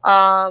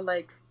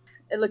like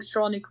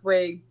electronic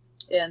way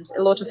and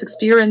a lot of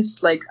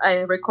experience. Like I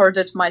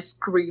recorded my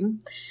scream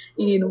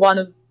in one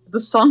of the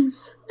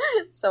songs.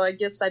 So I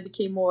guess I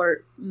became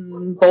more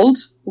bold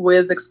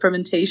with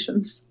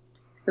experiments.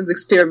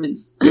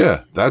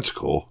 Yeah, that's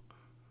cool.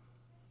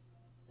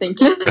 Thank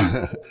you.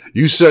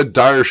 You said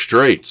Dire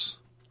Straits.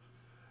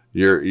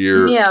 You're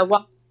Yeah,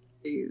 one of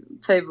my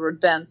favorite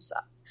bands.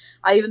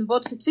 I even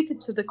bought a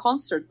ticket to the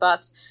concert,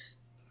 but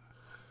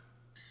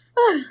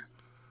then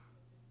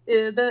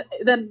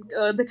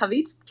the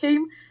COVID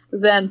came,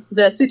 then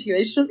the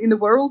situation in the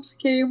world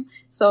came,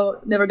 so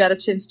never got a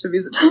chance to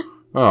visit.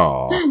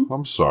 Oh,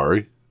 I'm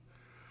sorry.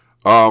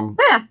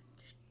 Yeah.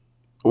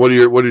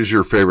 What is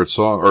your favorite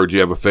song, or do you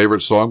have a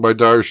favorite song by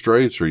Dire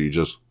Straits, or you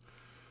just?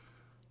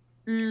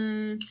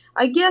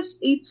 I guess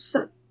it's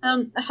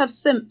I have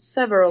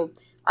several.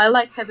 I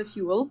like Heavy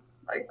Fuel,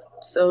 like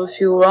so if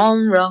you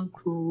run,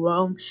 cool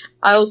run.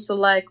 I also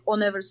like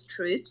On Every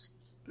Street,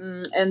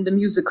 and the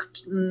music,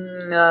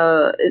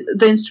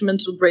 the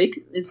instrumental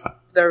break is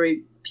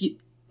very.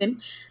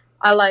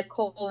 I like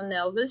Cole and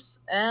Elvis,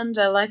 and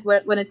I like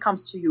When It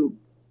Comes to You.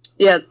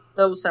 Yeah,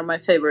 those are my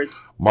favorites.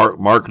 Mark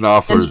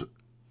Knopfler.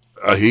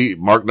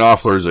 Mark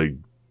Knopfler is a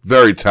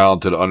very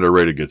talented,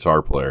 underrated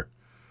guitar player.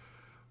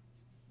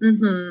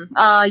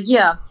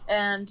 Yeah,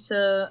 and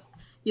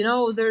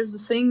there's a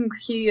thing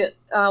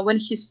when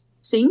he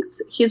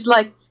sings, he's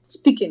like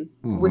speaking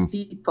with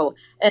people,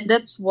 and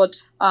that's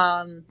what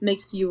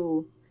makes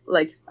you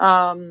like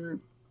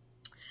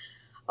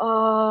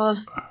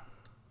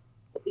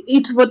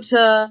it what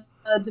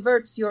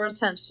diverts your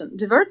attention,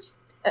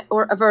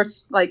 or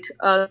averts, like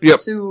yep.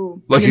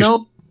 to like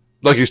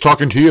like he's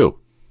talking to you.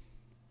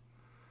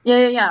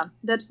 Yeah.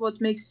 That's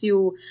what makes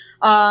you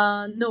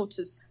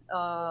notice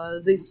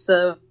this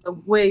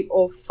way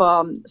of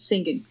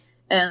singing,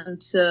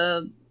 and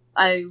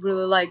I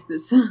really like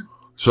this.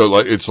 So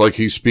it's like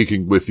he's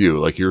speaking with you,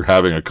 like you're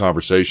having a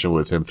conversation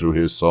with him through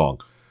his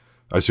song.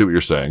 I see what you're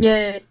saying.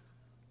 Yeah,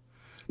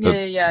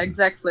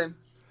 exactly.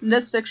 And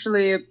that's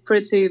actually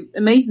pretty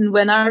amazing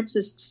when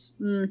artists,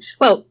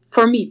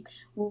 for me,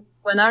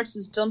 when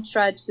artists don't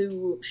try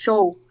to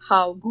show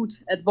how good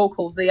at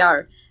vocal they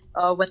are,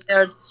 when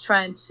they're just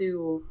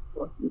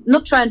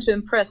not trying to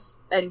impress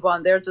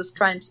anyone, they're just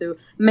trying to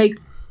make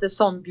the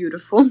song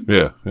beautiful.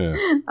 Yeah.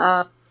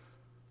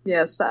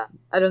 Yes,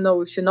 I don't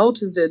know if you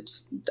noticed it.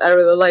 I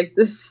really like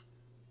this.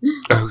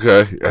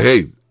 Okay.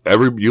 Hey,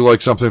 everybody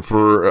likes something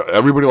for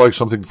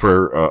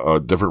a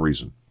different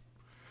reason.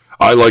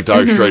 I like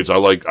Dire Straits. I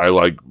like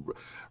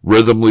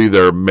rhythmically,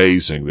 they're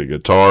amazing. The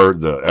guitar,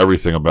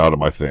 everything about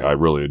them, I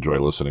really enjoy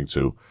listening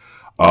to.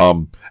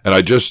 And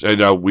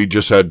we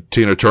just had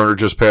Tina Turner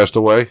just passed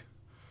away.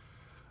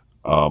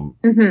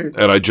 And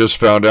I just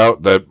found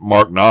out that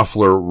Mark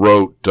Knopfler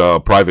wrote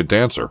Private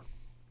Dancer.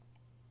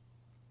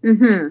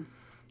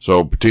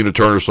 So Tina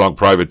Turner's song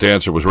Private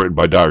Dancer was written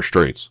by Dire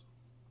Straits.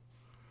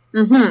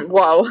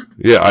 Wow.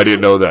 Yeah, I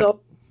didn't know that.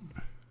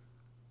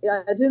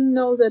 Yeah, I didn't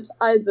know that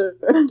either.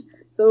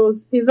 So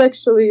he's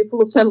actually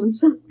full of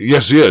talents.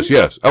 Yes, he is.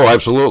 Yes. Oh,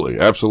 absolutely.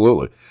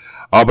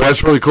 But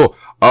that's really cool.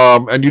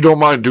 And do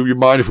you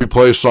mind if we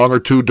play a song or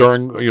two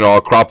during,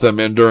 I'll crop them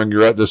in during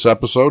this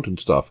episode and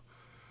stuff?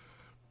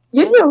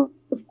 Yeah,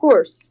 of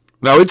course.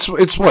 Now it's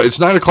what? It's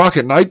 9:00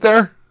 at night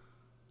there?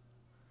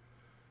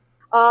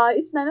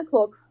 It's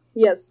 9:00.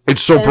 Yes.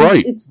 It's so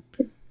bright.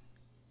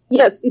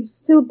 Yes, it's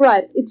still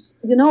bright. It's,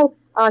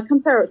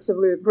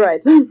 comparatively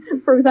bright.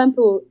 For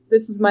example,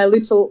 this is my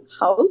little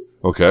house.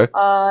 Okay.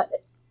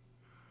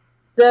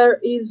 There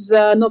is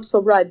not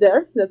so bright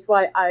there. That's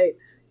why I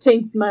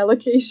changed my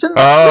location.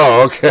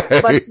 Oh,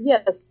 okay. But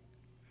yes.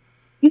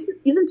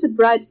 Isn't it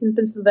bright in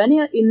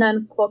Pennsylvania in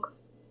 9 o'clock?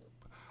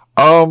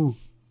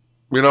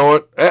 You know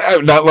what?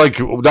 Not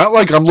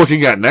like I'm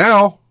looking at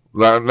now.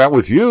 Not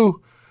with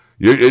you.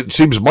 It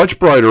seems much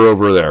brighter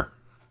over there.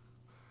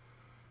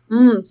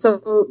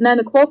 So 9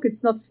 o'clock,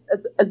 it's not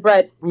as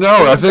bright.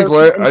 No, I think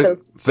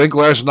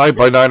last night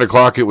by 9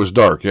 o'clock it was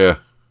dark. Yeah.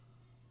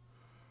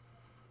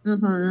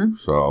 Mm-hmm.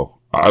 So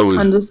I was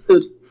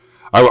understood.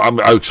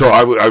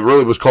 I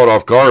really was caught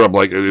off guard. I'm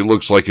like, it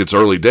looks like it's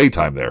early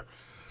daytime there.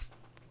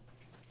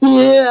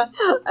 Yeah,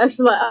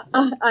 actually,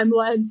 I'm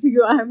lying to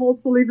you. I'm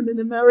also living in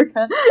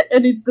America,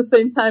 and it's the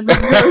same time as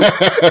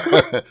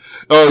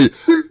Oh,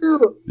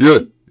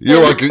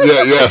 you're like,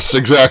 yes,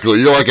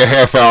 exactly. You're like a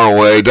half hour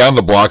away down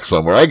the block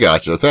somewhere. I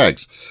got you.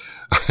 Thanks.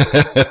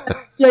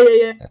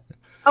 Yeah.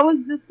 I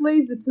was just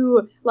lazy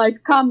to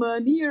come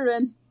near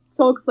and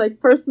talk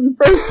person to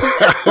person.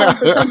 I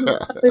pretend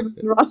to live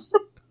in Russia.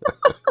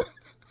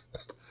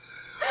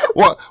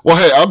 Well,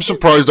 hey, I'm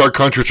surprised our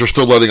countries are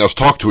still letting us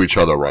talk to each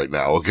other right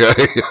now, okay?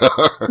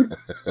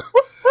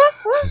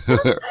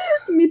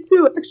 Me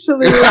too,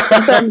 actually.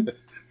 Sometimes,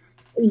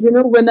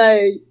 when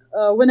I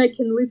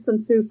can listen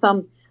to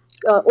some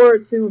or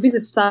to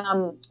visit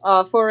some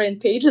foreign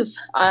pages,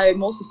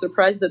 I'm also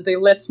surprised that they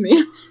let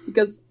me,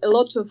 because a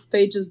lot of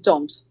pages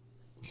don't,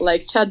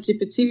 like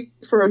ChatGPT,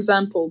 for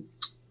example,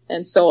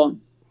 and so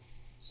on.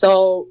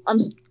 So I'm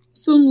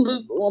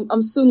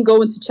soon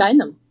going to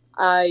China.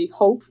 I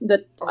hope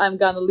that I'm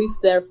gonna live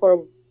there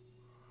for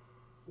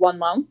 1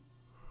 month,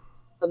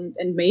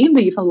 and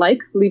maybe even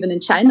living in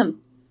China.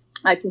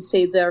 I can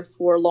stay there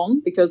for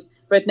long, because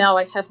right now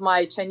I have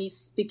my Chinese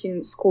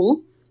speaking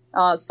school.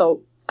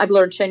 So I've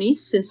learned Chinese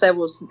since I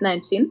was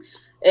 19,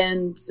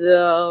 and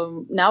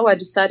now I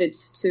decided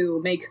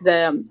to make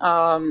the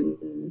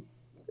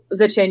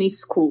Chinese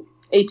school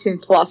 18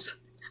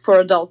 plus for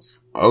adults.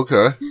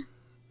 Okay.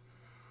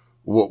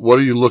 What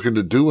are you looking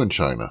to do in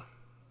China?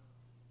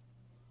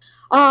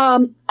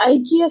 I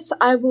guess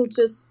I will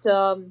just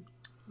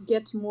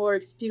get more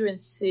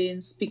experience in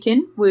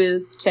speaking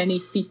with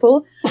Chinese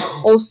people.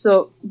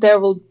 Also, there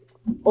will be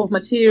of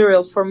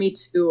material for me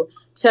to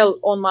tell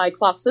on my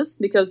classes,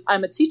 because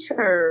I'm a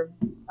teacher.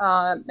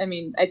 I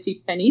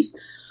teach Chinese,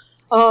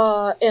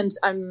 and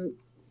I'm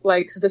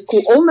the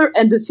school owner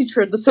and the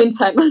teacher at the same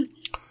time.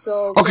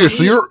 So okay,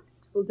 so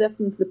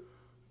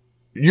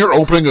you're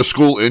opening a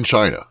school in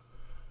China.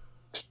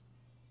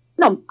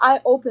 No, I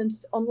opened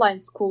online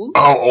school.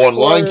 Oh,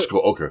 online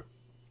school. Okay.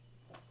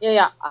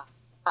 Yeah.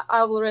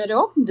 I already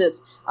opened it.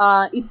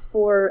 It's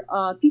for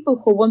people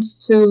who want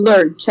to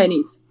learn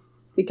Chinese,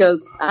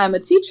 because I'm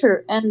a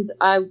teacher and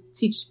I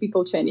teach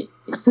people Chinese.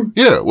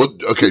 Yeah. Well,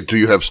 okay. Do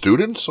you have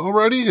students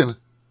already?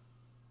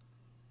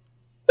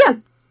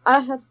 Yes,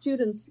 I have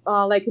students,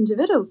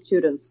 individual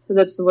students.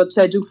 That's what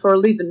I do for a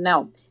living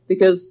now.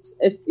 Because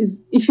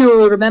if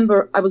you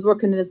remember, I was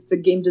working as a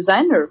game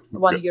designer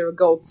 1 year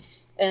ago.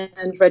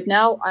 And right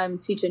now I'm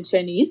teaching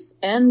Chinese,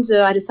 and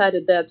I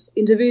decided that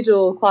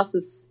individual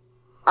classes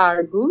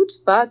are good,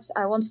 but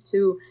I want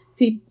to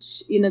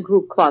teach in a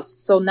group class.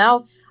 So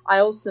now I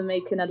also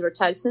make an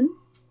advertising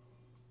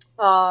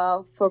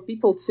for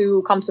people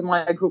to come to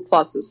my group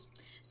classes.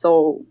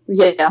 So,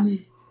 yeah.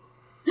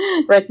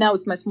 Right now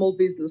it's my small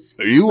business.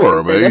 You are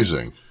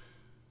amazing.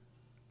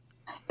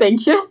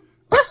 Thank you.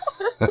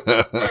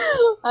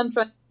 I'm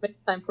trying to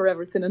make time for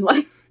everything in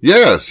life.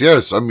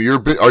 Yes. I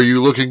mean,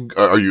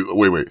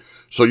 wait.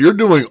 So you're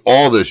doing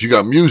all this. You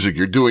got music.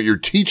 You're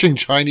teaching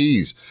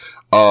Chinese.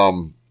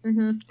 Do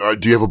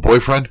you have a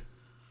boyfriend?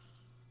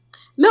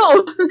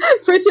 No,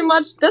 pretty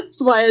much. That's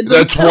why I do.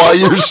 That's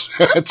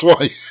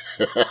why.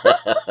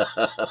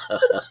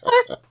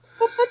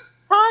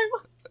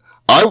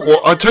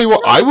 I'll tell you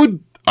what.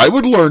 I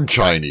would learn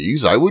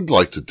Chinese. I would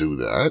like to do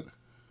that.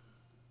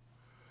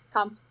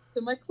 Come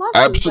to my classes.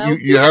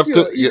 Absolutely.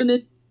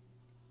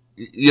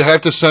 You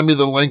have to send me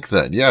the link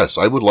then. Yes,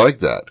 I would like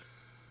that.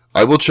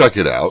 I will check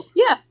it out.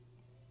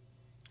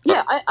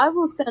 Yeah, I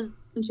will send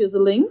you the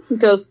link,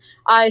 because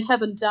I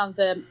haven't done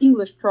the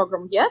English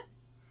program yet,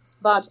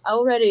 but I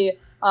already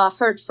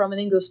heard from an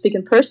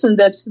English-speaking person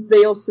that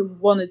they also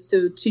wanted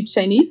to teach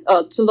Chinese,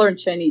 to learn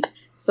Chinese.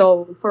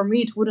 So for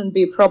me, it wouldn't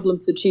be a problem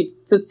to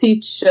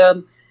teach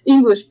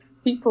English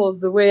people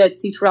the way I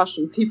teach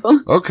Russian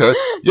people. Okay.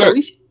 Yeah. So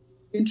if you're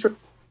interested,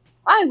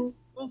 I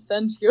will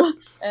send you,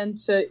 and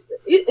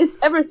it's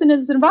everything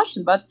is in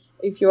Russian, but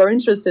if you are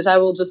interested, I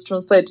will just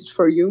translate it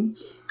for you,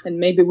 and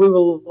maybe we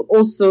will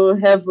also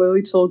have a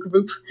little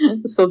group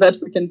so that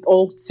we can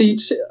all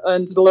teach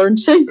and learn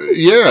Chinese.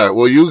 Yeah,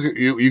 well,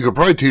 you could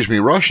probably teach me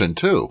Russian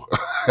too.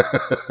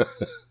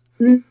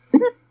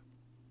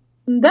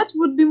 That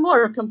would be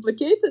more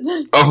complicated.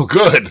 Oh,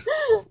 good.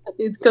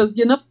 It's because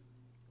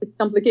it's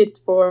complicated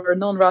for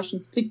non-Russian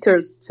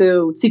speakers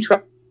to teach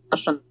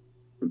Russian.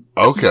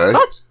 Okay.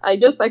 But I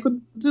guess I could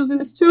do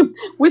this too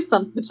with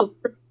some little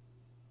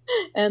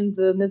and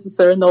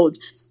necessary knowledge.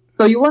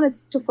 So you wanted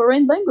to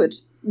foreign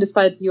language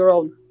despite your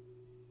own.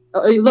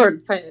 You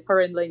learn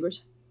foreign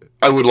language.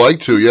 I would like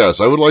to, yes.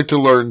 I would like to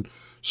learn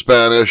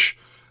Spanish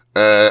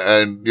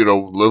and the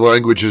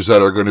languages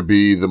that are going to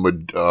be the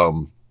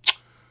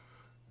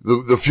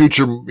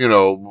future,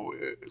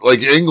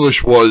 like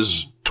English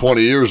was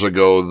 20 years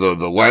ago,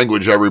 the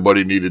language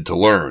everybody needed to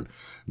learn.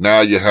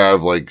 Now you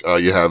have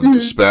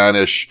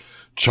Spanish,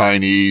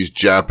 Chinese,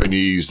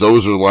 Japanese.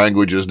 Those are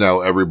languages now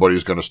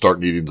everybody's going to start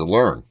needing to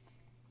learn.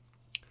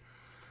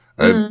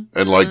 And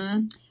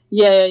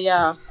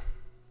Yeah.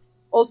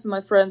 Also,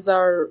 my friends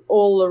are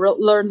all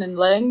learning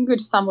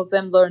language. Some of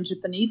them learn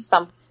Japanese,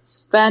 some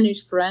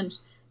Spanish, French,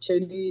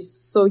 Chinese.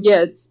 So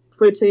yeah, it's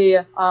pretty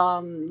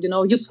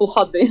useful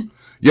hobby.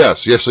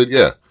 Yes.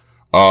 Yeah.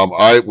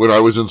 When I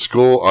was in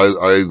school,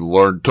 I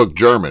took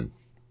German.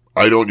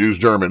 I don't use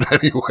German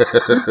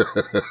anywhere.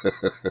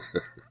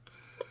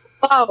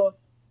 Wow.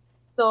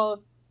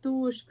 So,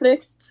 du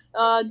sprichst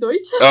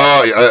Deutsch?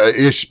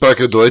 Ich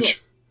spreche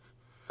Deutsch.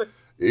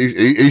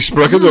 Ich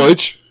spreche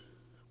Deutsch.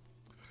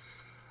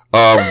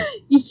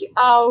 Ich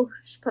auch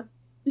spreche.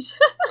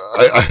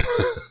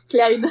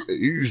 Klein.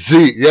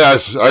 See,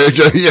 yes. Yeah.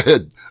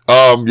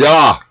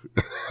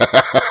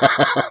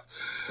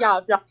 Yeah.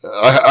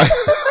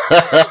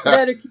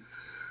 Very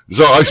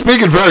So I'm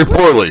speaking very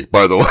poorly,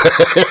 by the way.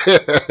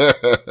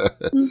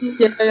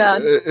 Yeah.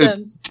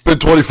 It's been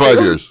 25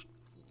 years.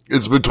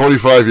 It's been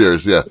 25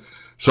 years, yeah.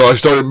 So I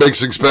started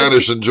mixing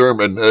Spanish and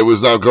German. It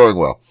was not going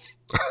well.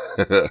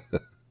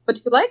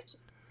 But you liked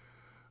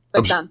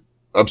back then?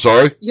 I'm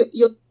sorry?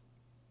 You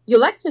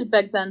liked it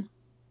back then?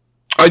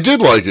 I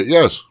did like it,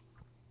 yes.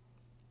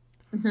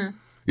 Mm-hmm.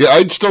 Yeah,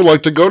 I'd still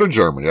like to go to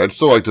Germany. I'd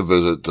still like to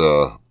visit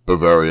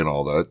Bavaria and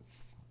all that.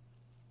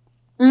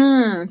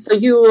 So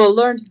you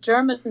learned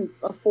German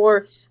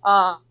before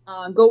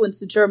going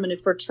to Germany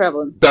for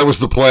traveling? That was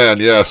the plan,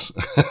 yes.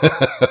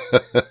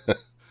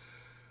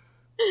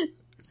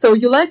 So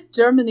you liked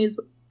Germany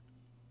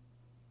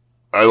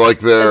I like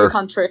as a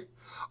country?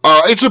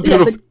 It's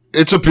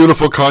a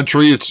beautiful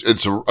country.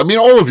 I mean,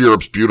 all of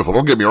Europe's beautiful.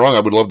 Don't get me wrong. I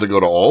would love to go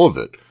to all of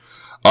it.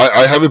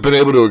 I haven't been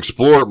able to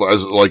explore it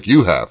like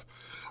you have.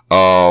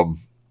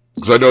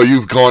 Because I know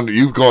you've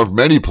gone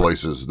many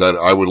places that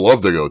I would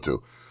love to go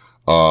to.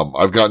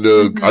 I've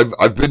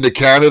I've been to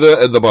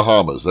Canada and the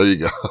Bahamas. There you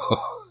go.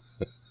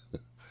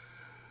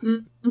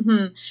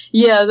 Mm-hmm.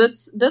 Yeah,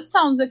 that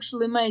sounds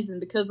actually amazing,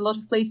 because a lot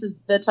of places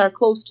that are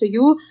close to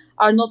you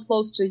are not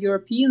close to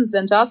Europeans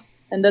and us,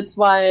 and that's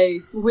why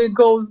we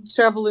go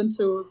traveling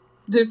to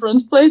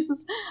different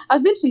places.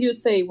 I've been to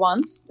USA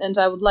once, and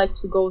I would like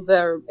to go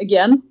there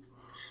again.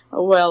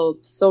 Well,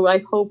 so I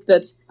hope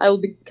that I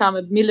will become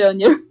a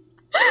millionaire,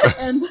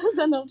 and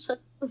then I'll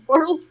travel the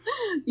world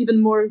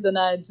even more than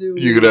I do.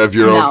 You could have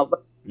your now.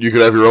 You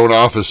could have your own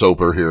office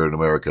open here in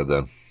America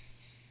then.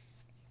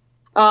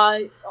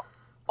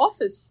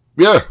 Office.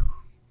 Yeah.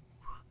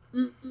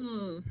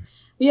 Mm-hmm.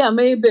 Yeah,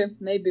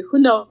 maybe. Who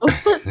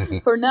knows?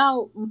 For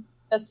now, my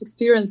best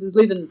experience is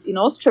living in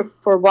Austria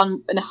for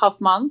 1.5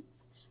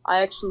 months.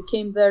 I actually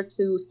came there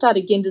to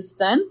study game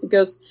design,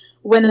 because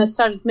when I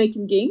started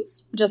making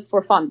games just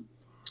for fun,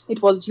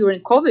 it was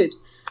during COVID,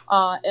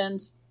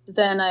 and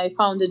then I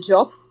found a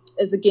job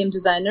as a game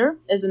designer,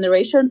 as a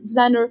narration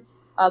designer.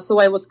 So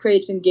I was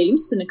creating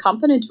games in a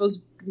company. It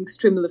was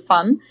extremely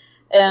fun,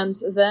 and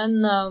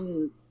then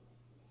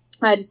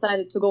I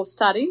decided to go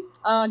study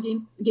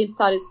game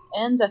studies,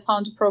 and I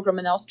found a program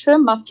in Austria,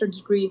 master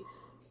degree.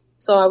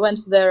 So I went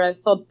there. I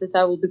thought that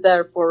I will be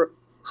there for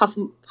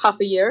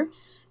half a year,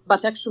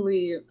 but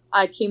actually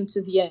I came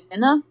to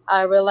Vienna.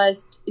 I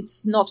realized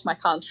it's not my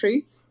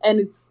country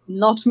and it's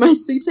not my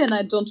city, and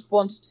I don't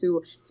want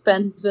to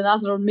spend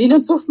another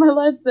minute of my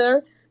life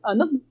there.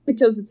 Not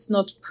because it's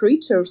not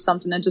pretty or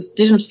something. I just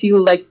didn't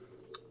feel like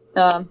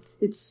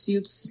it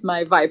suits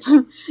my vibe.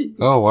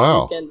 Oh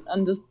wow! You can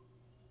understand.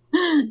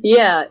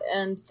 Yeah,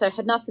 and I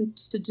had nothing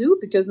to do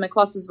because my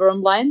classes were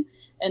online,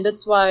 and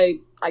that's why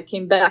I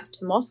came back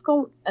to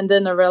Moscow, and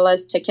then I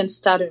realized I can't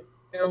study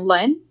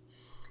online,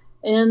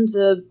 and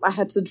I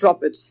had to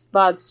drop it.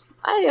 But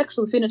I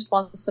actually finished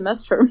one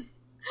semester,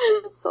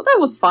 so that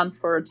was fun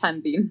for a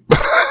time being.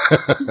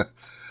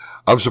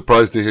 I'm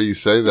surprised to hear you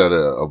say that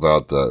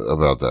about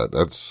that.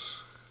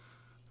 That's,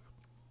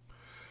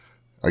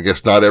 I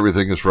guess not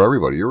everything is for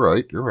everybody. You're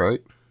right.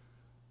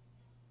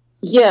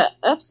 Yeah,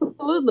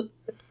 absolutely.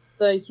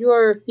 A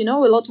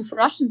lot of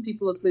Russian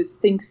people at least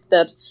think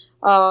that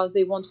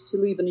they want to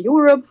live in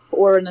Europe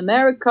or in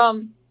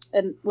America.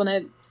 And when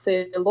I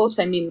say a lot,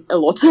 I mean a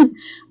lot.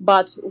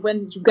 But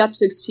when you got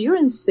to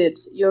experience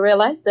it, you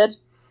realize that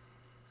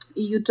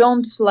you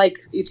don't like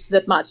it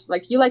that much.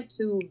 Like, you like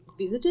to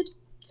visit it,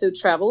 to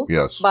travel,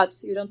 yes,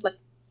 but you don't like it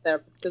there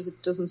because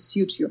it doesn't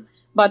suit you.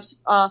 But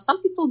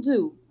some people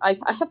do. I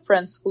have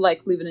friends who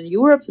like living in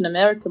Europe, in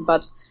America,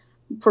 but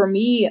for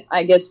me,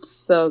 I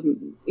guess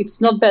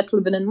it's not bad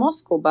living in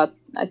Moscow, but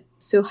I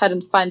still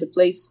hadn't found a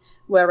place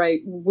where I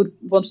would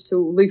want to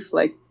live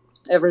like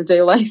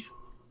everyday life.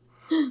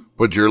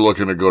 But you're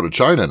looking to go to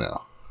China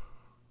now.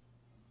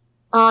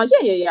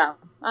 Yeah.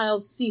 I'll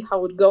see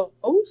how it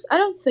goes. I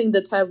don't think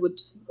that I would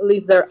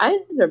live there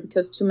either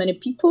because too many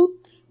people,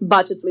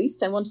 but at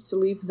least I wanted to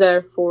live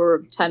there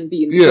for time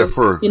being. Yeah,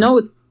 because,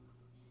 it's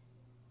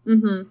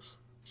Mm-hmm.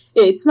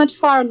 Yeah, it's much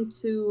fun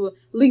to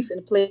live in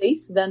a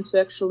place than to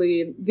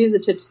actually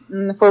visit it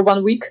for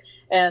 1 week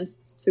and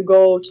to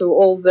go to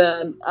all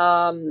the,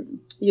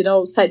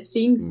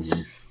 sightseeings.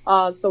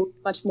 Mm-hmm. So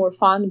much more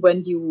fun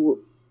when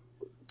you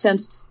tend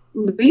to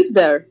live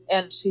there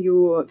and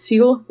you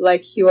feel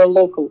like you are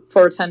local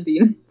for a time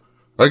being.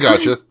 I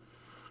gotcha.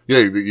 Yeah,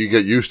 you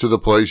get used to the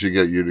place.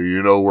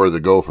 You know where to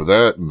go for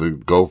that and to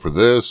go for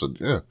this, and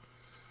yeah,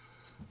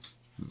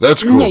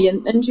 that's cool. Yeah,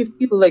 and you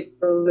feel like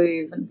you're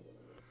living.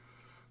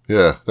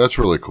 Yeah, that's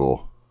really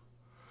cool.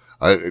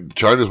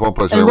 China's one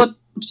place. And what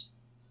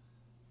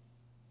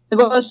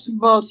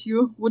about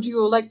you? Would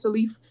you like to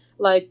live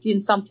like in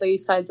some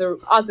place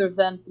other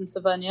than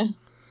Pennsylvania?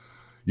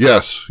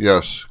 Yes,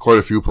 quite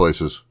a few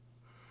places.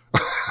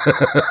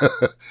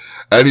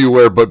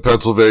 Anywhere but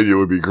Pennsylvania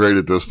would be great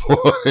at this point.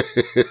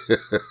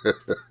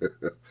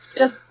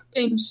 Just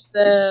change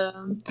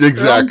the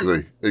exactly.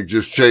 It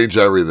just changed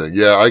everything.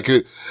 Yeah, I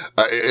could.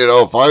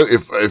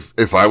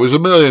 If I was a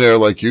millionaire,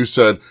 like you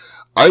said,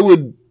 I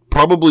would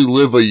probably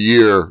live a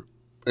year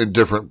in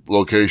different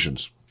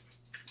locations,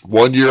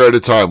 1 year at a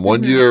time.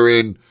 1 year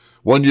in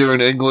 1 year in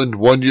England,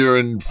 1 year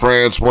in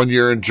France, 1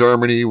 year in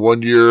Germany,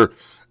 1 year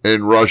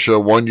in Russia,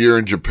 1 year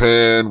in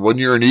Japan, 1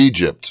 year in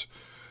Egypt,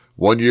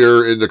 1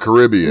 year in the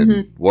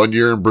Caribbean, 1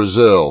 year in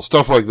Brazil,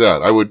 stuff like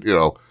that. I would,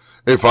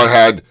 if I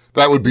had,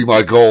 that would be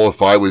my goal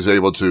if I was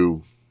able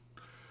to,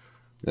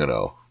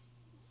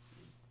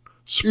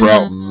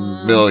 sprout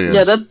millions.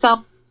 Yeah, that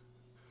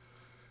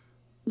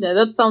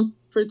sounds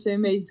pretty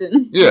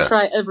amazing. Yeah.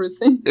 Try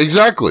everything.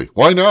 Exactly.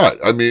 Why not?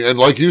 I mean, and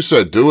like you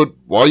said, do it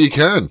while you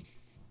can.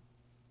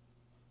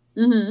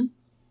 Mm-hmm.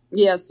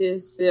 Yes,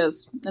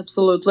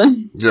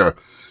 absolutely. Yeah,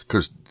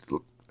 because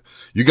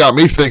you got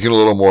me thinking a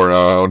little more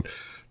now.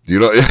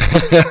 You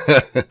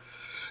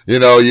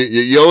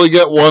only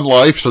get one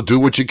life, so do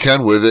what you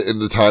can with it in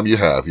the time you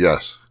have.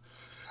 Yes,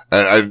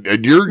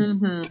 and you're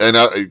and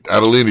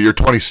Adelina, you're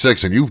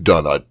 26, and you've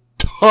done a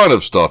ton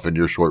of stuff in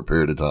your short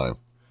period of time.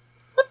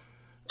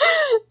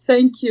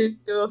 Thank you.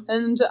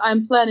 And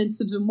I'm planning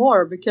to do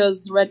more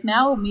because right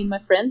now me and my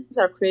friends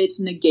are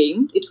creating a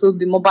game. It will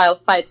be mobile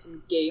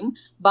fighting game,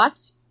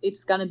 but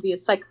it's going to be a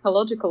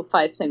psychological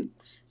fighting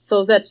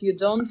so that you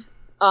don't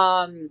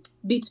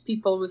beat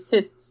people with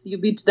fists. You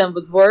beat them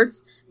with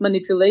words,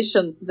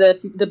 manipulation,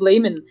 the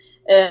blaming,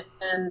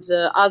 and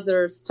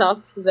other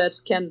stuff that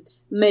can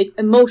make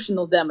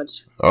emotional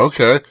damage.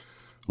 Okay.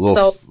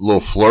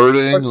 Little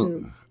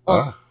flirting.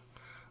 Oh,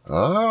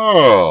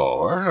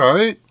 all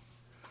right.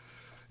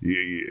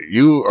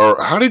 You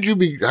are. How did you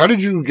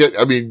get?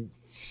 I mean,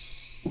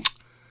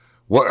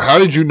 how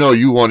did you know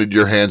you wanted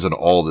your hands on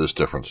all this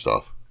different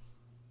stuff?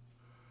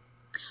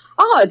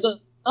 Oh, I don't.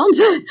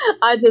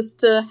 I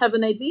just have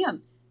an idea,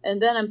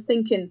 and then I'm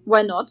thinking,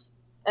 why not?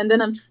 And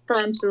then I'm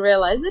trying to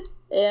realize it.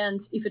 And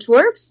if it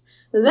works,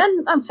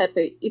 then I'm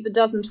happy. If it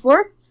doesn't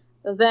work,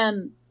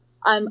 then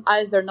I'm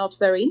either not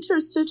very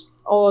interested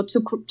or to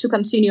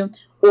continue,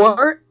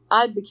 or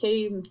I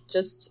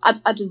just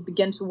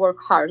began to work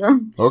harder.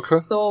 Okay.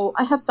 So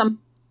I have some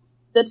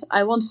that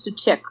I want to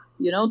check,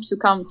 to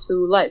come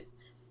to life.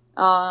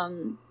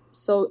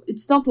 So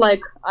it's not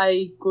like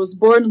I was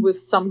born with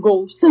some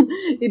goals.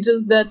 It's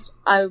just that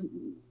I'm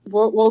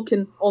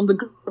walking on the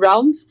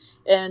ground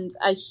and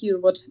I hear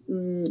what's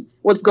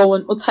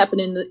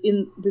happening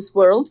in this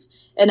world,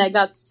 and I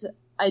got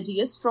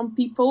ideas from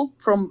people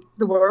from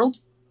the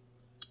world.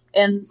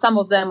 And some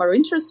of them are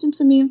interesting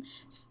to me,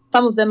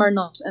 some of them are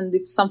not. And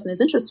if something is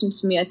interesting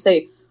to me, I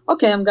say,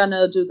 okay, I'm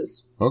gonna do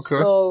this. Okay.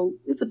 So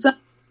if it's not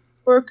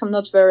work, I'm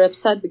not very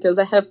upset because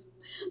I have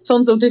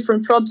tons of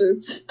different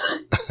projects.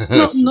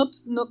 not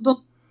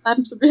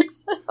time to be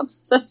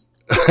upset.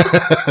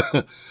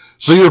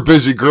 So you're a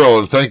busy girl,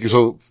 and thank you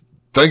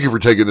for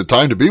taking the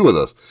time to be with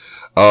us,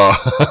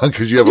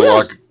 because you have a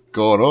lot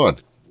going on.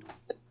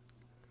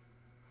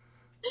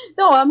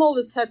 No, I'm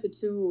always happy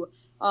to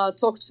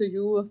talk to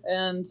you,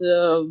 and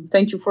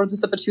thank you for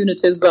this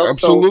opportunity as well.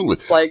 Absolutely. So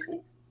it's like,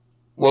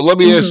 well, let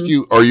me ask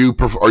you: Are you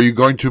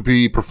going to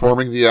be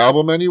performing the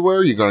album anywhere?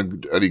 Are you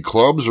going to any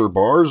clubs or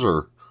bars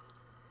or?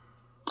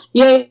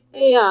 Yeah.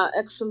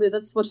 Actually,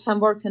 that's what I'm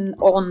working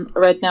on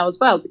right now as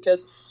well.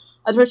 Because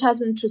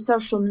advertising through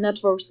social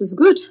networks is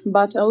good,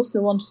 but I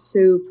also want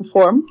to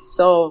perform.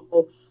 So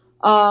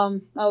I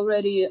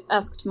already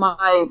asked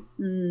my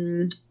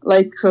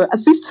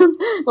assistant.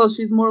 Well,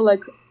 she's more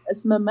like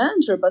as my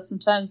manager, but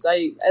sometimes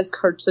I ask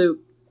her to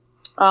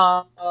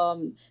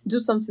do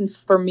something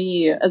for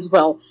me as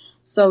well.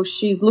 So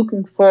she's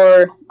looking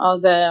for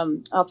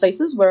the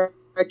places where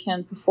I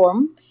can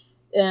perform,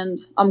 and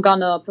I'm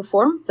gonna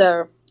perform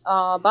there.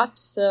 But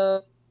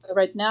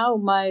right now,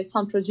 my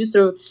sound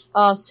producer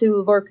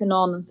still working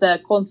on the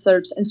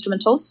concert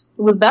instrumentals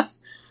with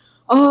Beth.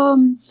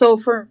 So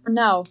for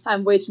now,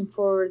 I'm waiting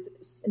for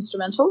these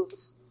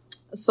instrumentals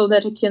so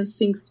that I can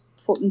sing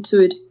into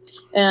it.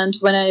 And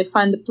when I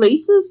find the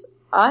places,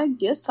 I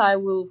guess I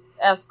will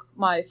ask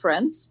my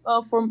friends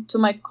to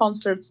my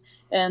concerts,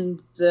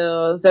 and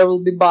there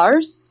will be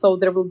bars, so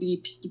there will be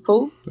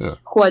people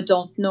who I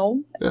don't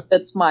know. Yeah.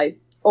 That's my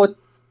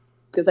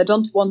because I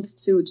don't want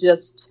to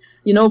just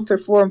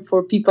perform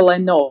for people I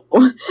know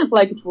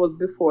like it was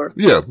before.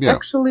 Yeah.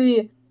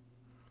 Actually,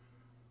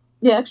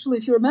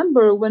 if you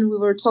remember when we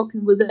were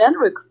talking with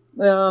Enric,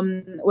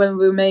 when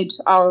we made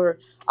our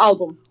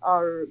album,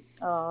 our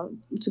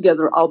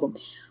together album,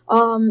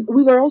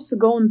 we were also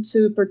going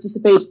to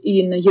participate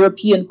in a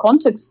European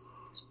context,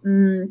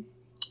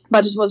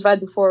 but it was right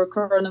before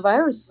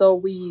coronavirus, so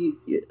we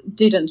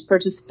didn't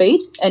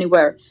participate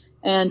anywhere.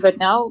 And right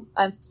now,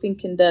 I'm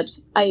thinking that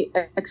I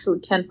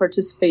actually can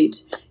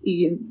participate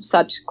in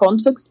such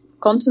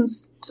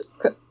contents.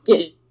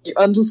 Yeah, you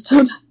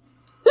understood.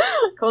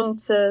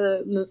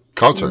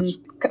 Concerts.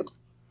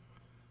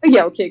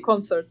 Yeah, okay,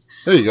 concerts.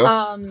 There you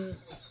go.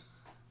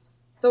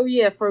 So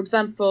yeah, for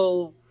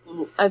example,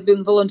 I've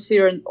been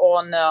volunteering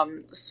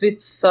on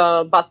Swiss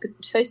Basket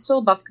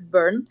Festival, Basket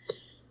Bern,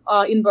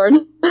 in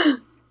Bern.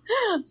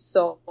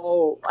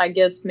 So I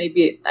guess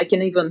maybe I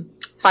can even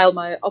file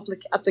my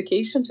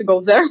application to go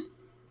there.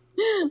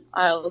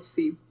 I'll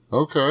see.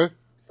 Okay.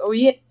 So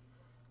yeah,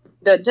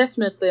 that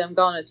definitely I'm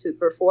gonna to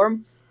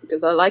perform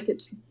because I like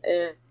it,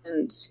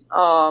 and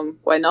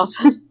why not?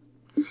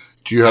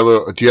 Do you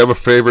have a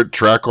favorite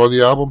track on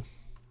the album?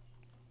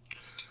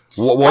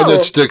 One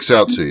that sticks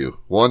out to you.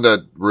 One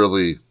that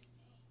really.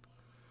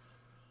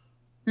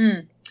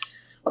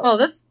 Well,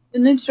 that's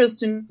an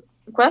interesting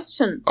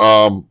question.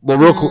 Well,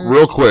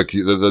 real quick.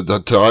 It's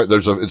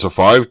a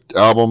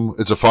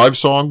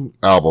 5-song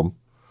album.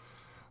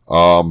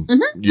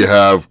 You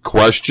have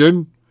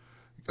Question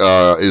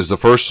is the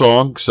first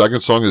song.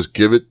 Second song is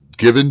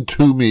Given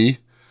to Me.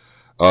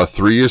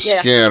 3 is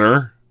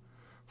Scanner.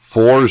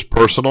 4 is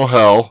Personal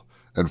Hell,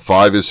 and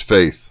 5 is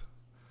Faith.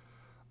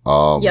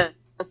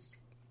 Yes.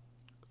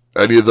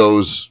 Any of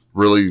those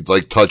really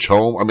touch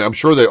home? I mean, I'm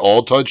sure they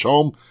all touch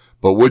home,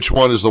 but which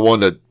one is the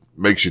one that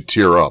makes you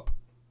tear up?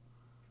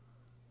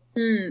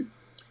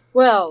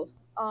 Well,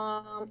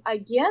 I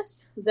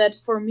guess that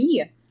for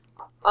me,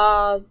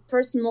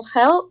 Personal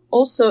Hell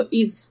also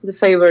is the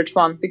favorite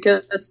one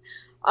because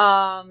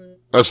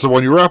that's the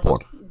one you rap on.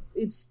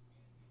 It's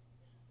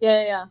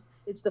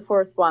it's the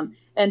first one,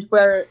 and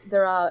where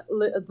there are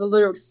the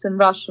lyrics in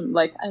Russian.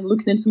 Like I'm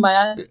looking into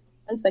my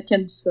eyes, I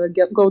can't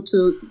go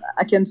to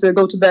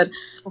bed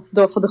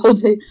for the whole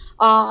day.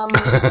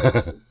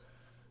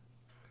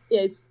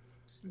 It's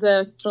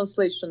the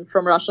translation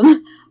from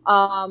Russian.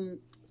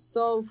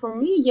 So for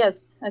me,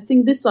 yes, I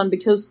think this one,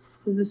 because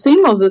the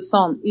theme of the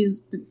song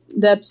is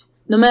that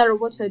no matter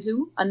what I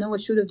do, I know I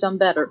should have done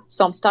better.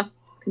 So I'm stuck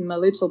in my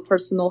little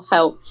personal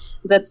hell.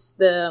 That's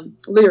the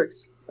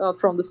lyrics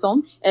from the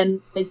song,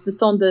 and it's the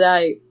song that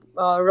I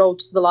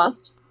wrote the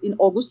last in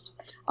August.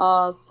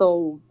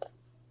 So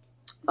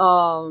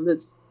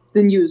that's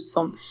the new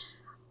song.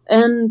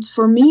 And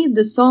for me,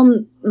 the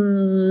song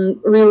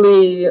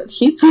really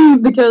hits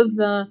because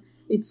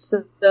it's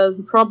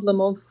the problem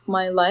of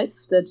my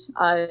life that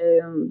I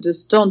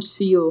just don't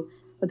feel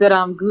that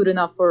I'm good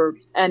enough for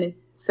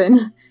anything.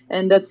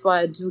 And that's why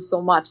I do so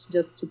much,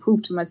 just to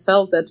prove to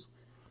myself that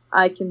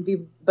I can be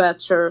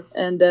better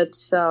and that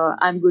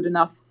I'm good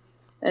enough.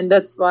 And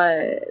that's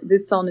why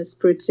this song is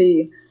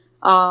pretty,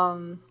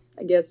 I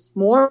guess,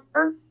 more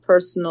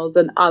personal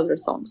than other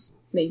songs,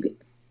 maybe.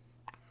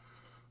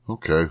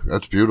 Okay,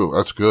 that's beautiful.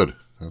 That's good.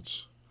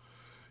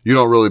 You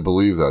don't really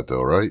believe that,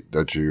 though, right?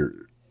 That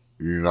you're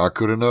not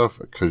good enough?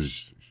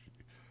 Because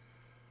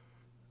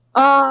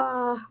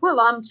well,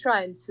 I'm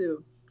trying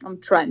to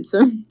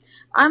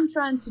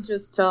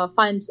just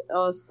find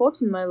a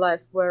spot in my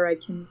life where I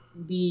can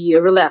be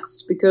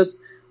relaxed.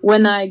 Because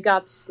when I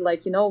got,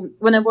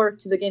 when I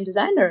worked as a game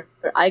designer,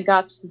 I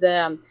got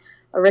the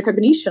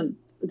recognition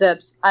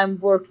that I'm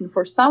working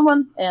for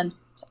someone and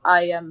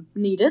I am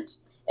needed,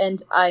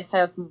 and I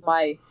have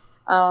my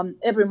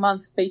every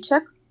month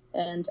paycheck,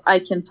 and I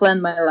can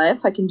plan my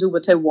life. I can do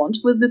what I want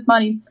with this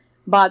money.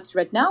 But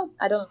right now,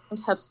 I don't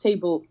have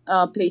stable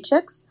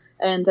paychecks,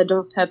 and I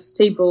don't have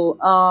stable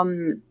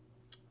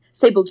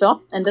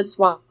job, and that's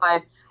why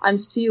I'm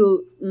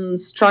still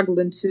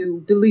struggling to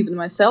believe in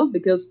myself,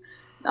 because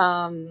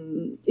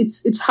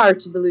it's hard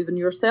to believe in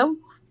yourself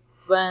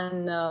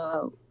when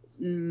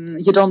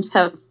you don't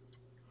have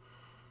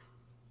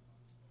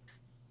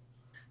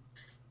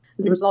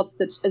the results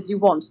that as you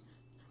want.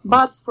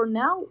 But for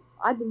now,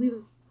 I believe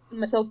in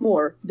myself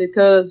more,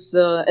 because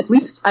at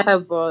least I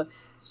have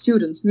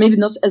students, maybe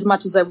not as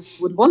much as I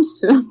would want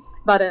to,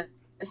 but I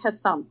have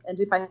some. And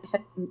if I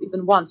have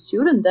even one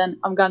student, then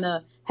I'm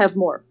gonna have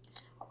more.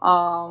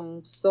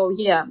 So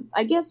yeah,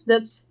 I guess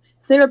that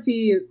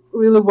therapy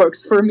really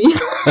works for me.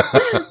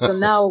 So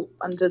now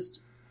I'm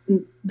just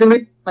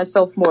believing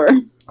myself more.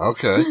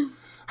 Okay.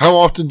 How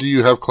often do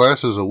you have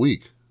classes a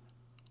week?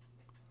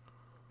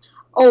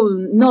 Oh,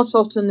 not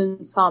often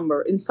in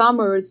summer. In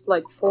summer, it's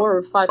like 4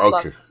 or 5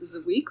 classes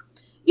a week.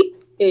 It's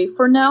okay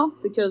for now,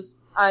 because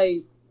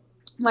I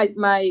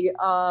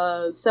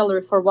my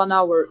salary for 1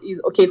 hour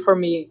is okay for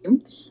me.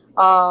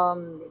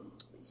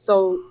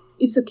 So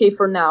it's okay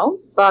for now,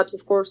 but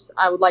of course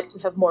I would like to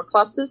have more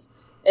classes,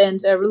 and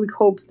I really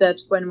hope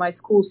that when my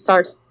school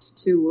starts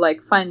to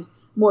like find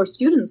more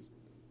students,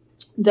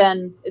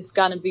 then it's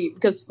gonna be,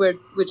 because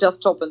we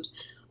just opened,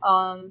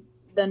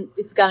 then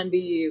it's gonna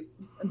be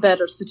a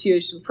better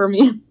situation for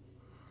me.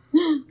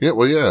 Yeah,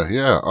 well, yeah.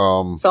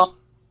 So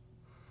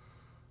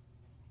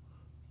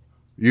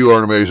you are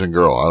an amazing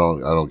girl. I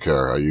don't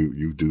care.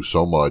 You do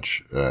so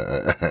much,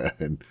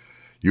 and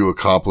you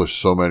accomplish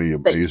so many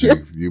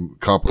amazing. You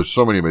accomplished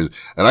so many amazing.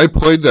 And I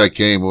played that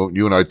game.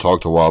 You and I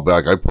talked a while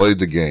back. I played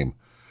the game.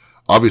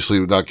 Obviously,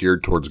 not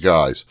geared towards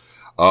guys,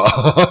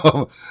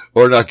 or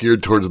not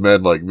geared towards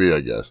men like me, I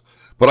guess.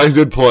 But I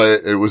did play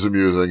it. It was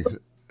amusing.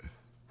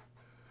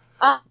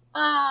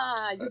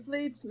 You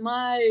played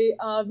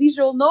my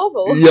visual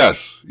novel.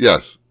 Yes.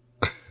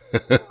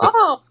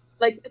 Oh,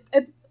 like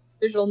a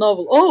visual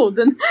novel. Oh,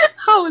 then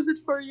how is it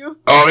for you?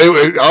 Oh,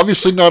 it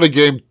obviously not a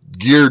game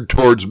geared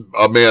towards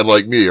a man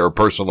like me or a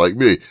person like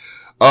me.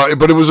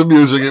 But it was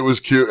amusing. It was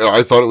cute.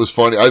 I thought it was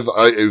funny. I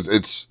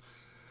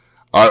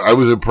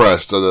was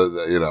impressed.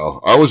 I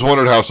always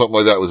wondered how something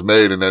like that was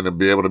made, and then to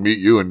be able to meet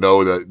you and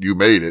know that you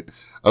made it.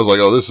 I was like,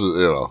 oh, this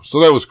is,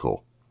 so that was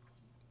cool.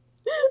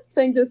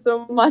 Thank you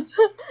so much.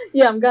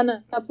 Yeah, I'm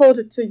gonna upload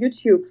it to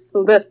YouTube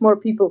so that more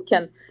people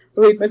can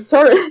read my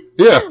story.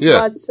 Yeah.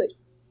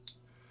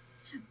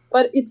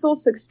 But it's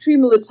also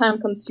extremely time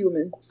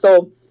consuming.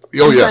 So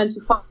I'm trying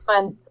to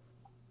find.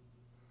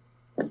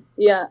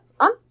 Yeah.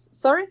 I'm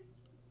sorry.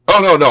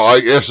 Oh no!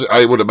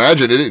 I would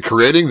imagine it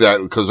creating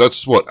that, because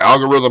that's what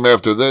algorithm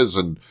after this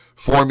and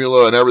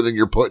formula and everything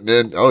you're putting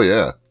in. Oh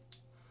yeah.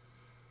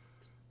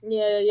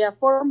 Yeah.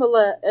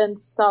 Formula and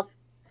stuff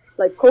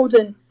like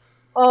coding.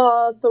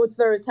 So it's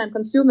very time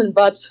consuming,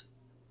 but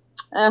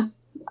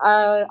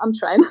I'm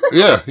trying.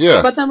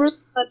 Yeah. But I'm really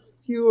glad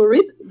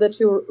that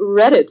you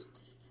read it.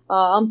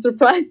 I'm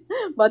surprised,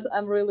 but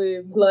I'm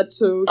really glad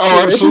to.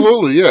 Oh,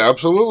 absolutely, yeah,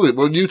 absolutely.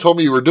 When you told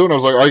me you were doing, I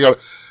was like,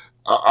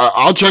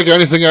 I'll check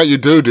anything out you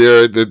do,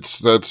 dear.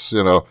 That's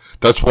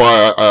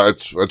why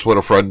that's what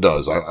a friend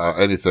does.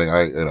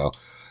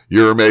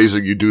 You're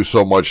amazing. You do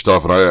so much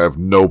stuff, and I have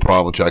no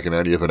problem checking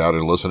any of it out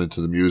and listening to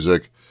the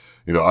music.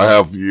 I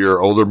have your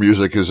older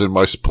music is in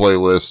my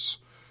playlists.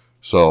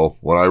 So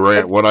when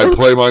I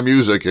play my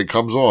music, it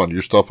comes on.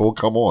 Your stuff will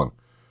come on.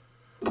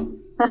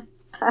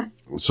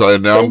 So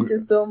now, thank you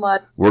so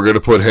much. We're going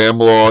to put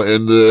HAMlaw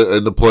in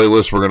the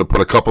playlist. We're going to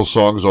put a couple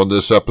songs on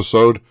this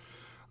episode.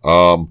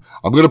 I'm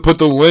going to put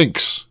the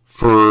links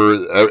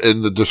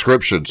in the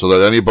description so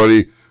that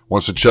anybody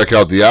wants to check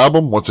out the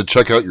album, wants to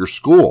check out your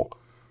school.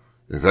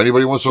 If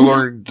anybody wants to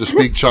learn to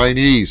speak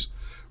Chinese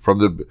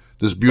from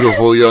this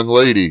beautiful young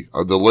lady,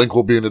 the link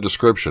will be in the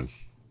description.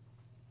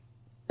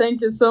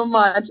 Thank you so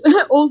much.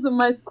 Although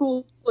my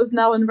school is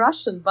now in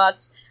Russian,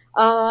 but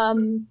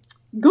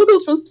Google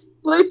Translator.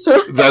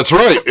 That's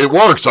right. It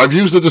works. I've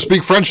used it to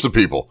speak French to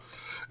people.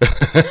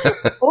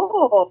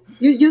 Oh,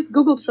 you used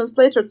Google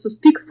Translator to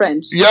speak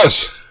French?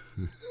 Yes.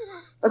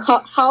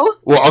 How?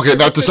 Well, okay,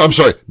 I'm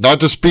sorry, not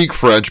to speak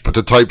French, but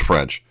to type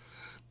French.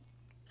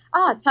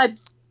 Type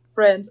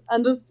French.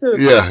 Understood.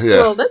 Yeah.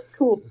 Well, that's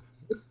cool.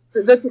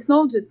 The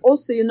technology is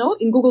also,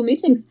 in Google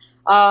Meetings,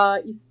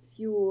 if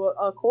you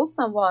call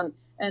someone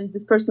and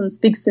this person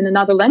speaks in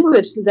another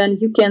language, then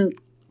you can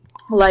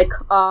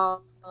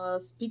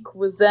speak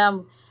with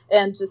them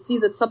and see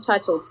the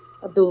subtitles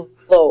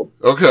below.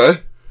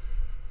 Okay.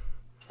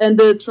 And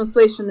the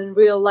translation in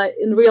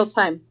real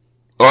time.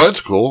 Oh,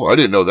 that's cool. I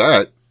didn't know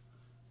that.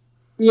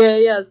 Yeah,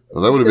 yes.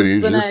 Well, that would have been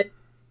easier. When I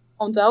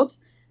found out,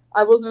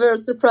 I was very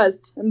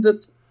surprised, and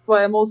that's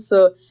why I'm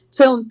also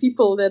telling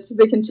people that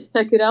they can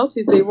check it out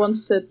if they want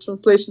the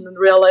translation in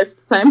real life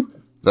time.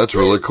 That's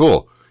really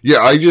cool. Yeah,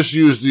 I just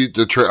used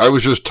I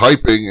was just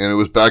typing, and it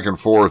was back and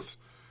forth,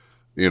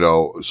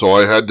 so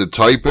I had to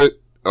type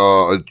it,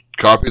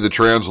 copy the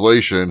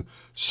translation,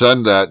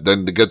 send that,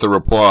 then to get the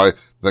reply,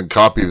 then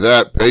copy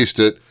that, paste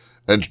it,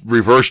 and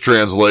reverse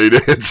translate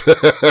it.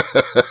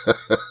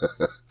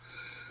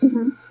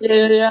 Mm-hmm.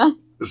 Yeah.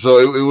 So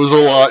it was a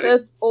lot.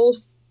 That's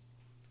awesome.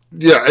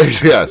 Yeah,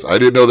 yes. I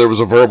didn't know there was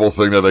a verbal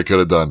thing that I could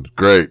have done.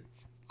 Great.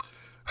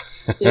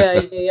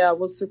 Yeah. I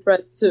was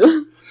surprised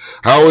too.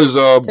 How is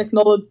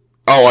technology?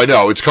 Oh, I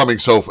know it's coming.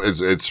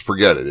 It's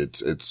forget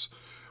it. It's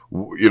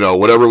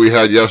whatever we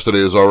had yesterday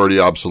is already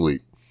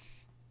obsolete.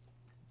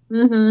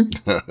 Mm-hmm.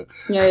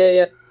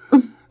 Yeah.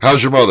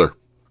 How's your mother?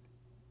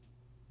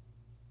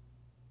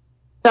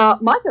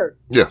 Mother?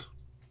 Yes.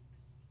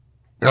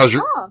 How's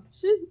your?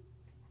 She's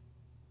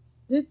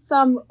did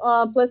some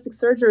plastic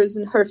surgeries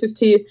in her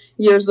 50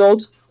 years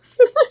old.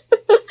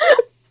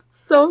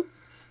 So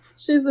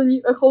she's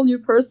a whole new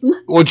person.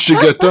 What'd she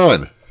get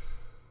done?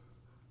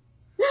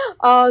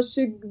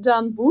 She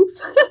done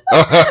boobs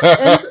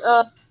and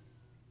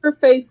her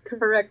face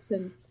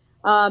correcting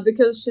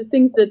because she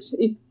thinks that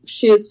if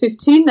she is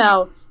 15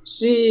 now,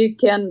 she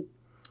can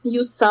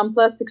use some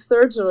plastic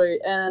surgery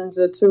and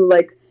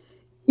to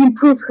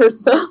improve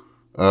herself.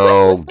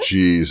 Oh,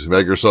 geez.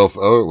 Make herself,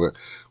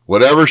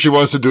 whatever she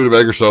wants to do to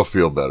make herself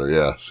feel better.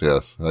 Yes,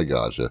 I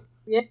gotcha.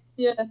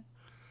 Yeah,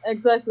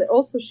 exactly.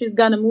 Also, she's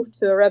gonna move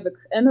to Arabic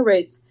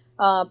Emirates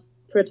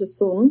pretty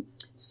soon,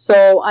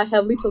 so I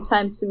have little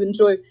time to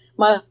enjoy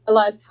my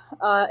life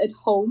at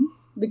home,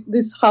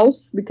 this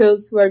house,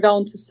 because we're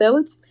going to sell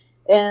it,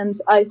 and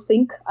I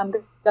think I'm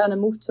gonna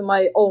move to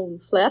my own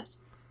flat,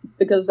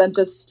 because I'm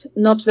just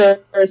not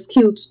very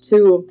skilled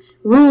to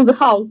rule the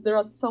house. There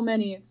are so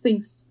many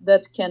things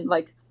that can,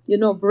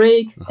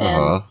 break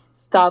and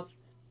stuff.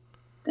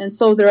 And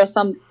so there are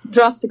some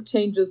drastic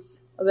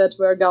changes that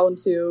we're going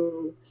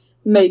to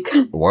make.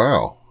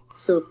 Wow.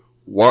 So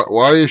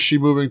why is she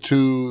moving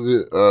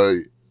to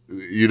the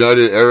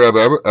United Arab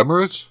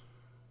Emirates?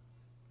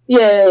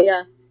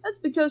 Yeah. That's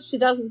because she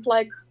doesn't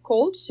like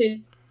cold.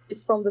 She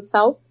is from the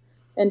south,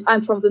 and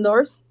I'm from the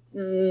north.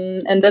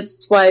 And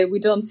that's why we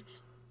don't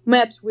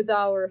match with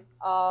our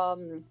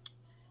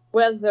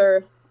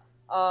weather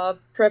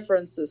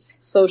preferences.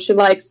 So she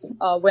likes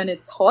when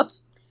it's hot,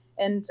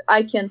 and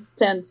I can't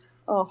stand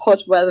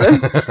hot weather.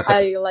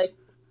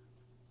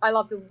 I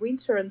love the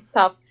winter and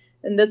stuff,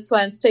 and that's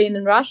why I'm staying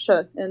in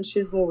Russia, and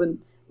she's moving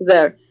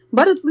there.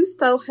 But at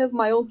least I'll have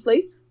my own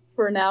place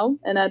for now,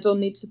 and I don't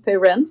need to pay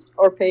rent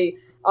or pay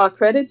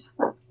credit.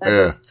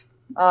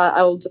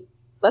 I will do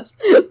that.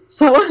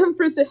 So I'm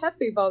pretty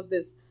happy about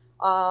this.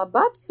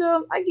 But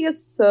I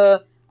guess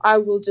I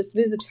will just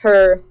visit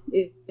her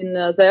in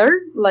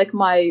there, like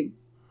my,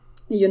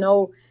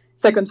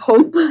 second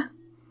home.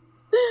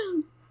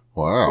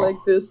 Wow.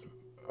 Like this.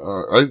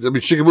 I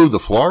mean, she can move to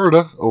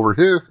Florida over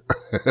here.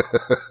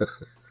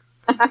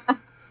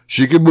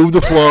 She can move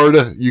to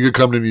Florida. You could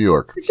come to New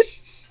York.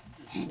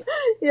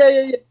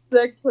 Yeah,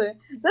 exactly.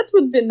 That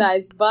would be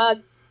nice,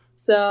 but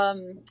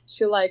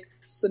she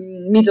likes the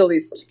Middle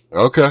East.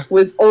 Okay.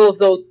 With all of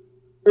those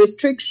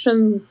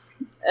restrictions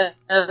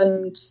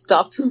and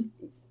stuff.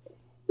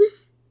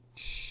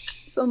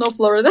 So no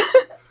Florida.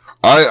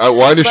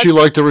 Why does she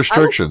like the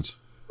restrictions?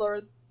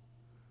 Florida.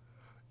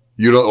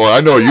 You don't. Well,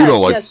 I know you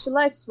don't like. Yes, she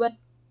likes when.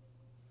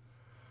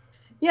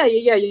 Yeah.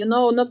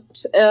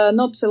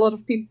 Not a lot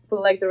of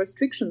people like the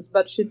restrictions,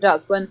 but she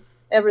does when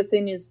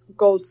everything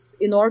goes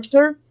in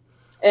order,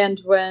 and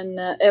when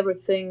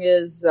everything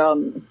is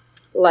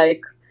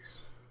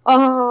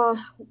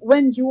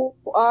when you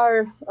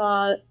are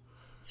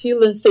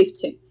feeling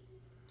safety.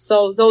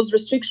 So those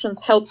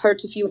restrictions help her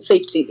to feel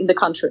safety in the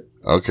country.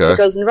 Okay.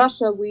 Because in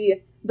Russia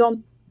we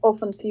don't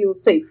often feel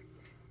safe,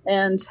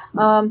 and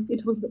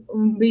it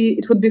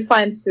would be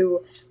fine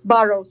to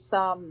borrow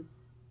some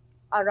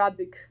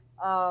Arabic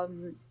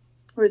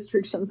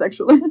restrictions,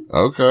 actually.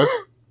 Okay.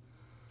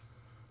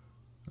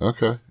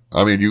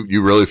 I mean,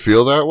 you really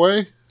feel that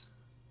way?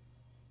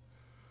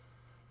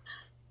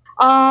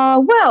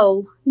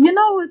 Well,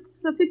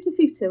 it's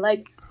 50-50.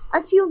 Like,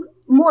 I feel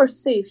more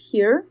safe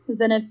here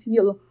than I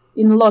feel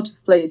in a lot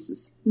of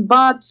places.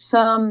 But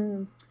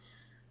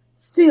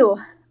still,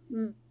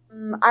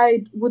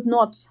 I would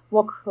not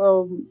walk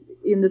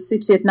in the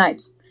city at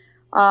night.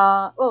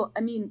 Well, I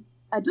mean,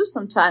 I do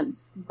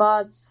sometimes,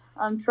 but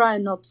I'm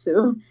trying not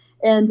to.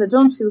 And I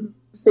don't feel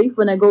safe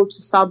when I go to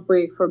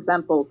subway, for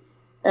example.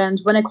 And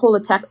when I call a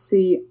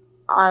taxi,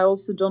 I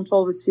also don't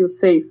always feel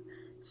safe.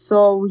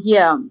 So,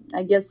 yeah,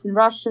 I guess in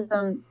Russia,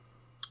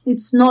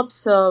 it's not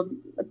a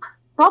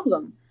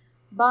problem.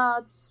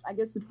 But I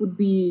guess it would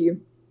be...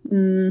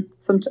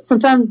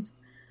 sometimes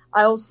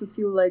I also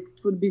feel like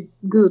it would be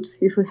good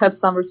if we have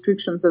some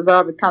restrictions as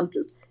Arabic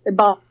countries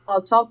about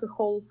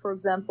alcohol, for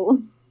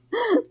example,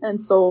 and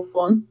so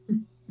on.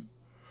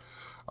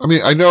 I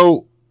mean, I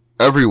know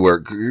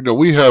everywhere,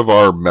 we have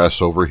our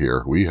mess over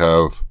here. We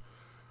have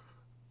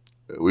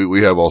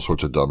all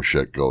sorts of dumb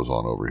shit goes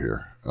on over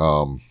here.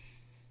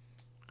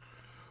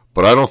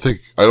 But I don't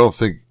think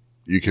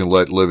you can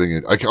I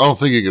don't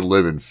think you can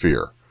live in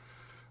fear.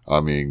 I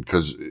mean,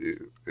 because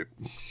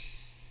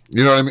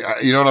you know what I mean.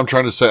 You know what I'm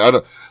trying to say.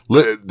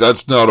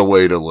 That's not a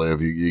way to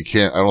live. You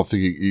can't. I don't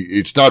think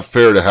it's not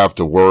fair to have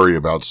to worry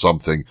about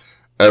something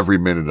every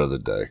minute of the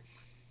day.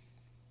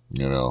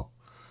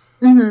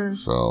 Mm-hmm.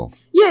 So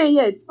yeah.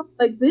 It's not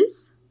like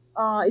this.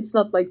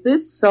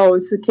 So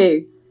it's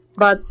okay.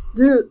 But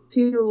do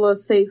you feel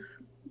safe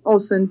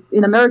also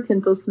in America,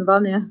 in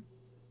Pennsylvania?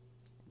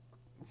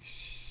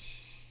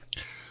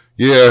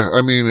 Yeah,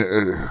 I mean,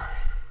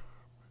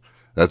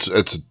 it's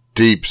a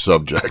deep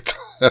subject.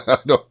 I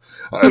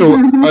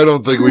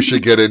don't think we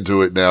should get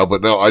into it now.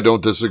 But no, I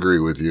don't disagree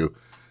with you.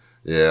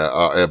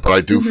 Yeah, but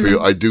I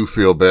do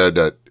feel bad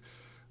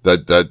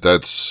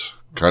that's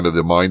kind of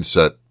the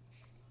mindset,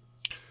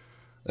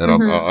 and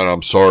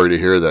I'm sorry to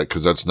hear that,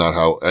 because that's not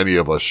how any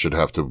of us should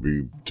have to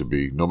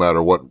be, no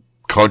matter what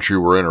country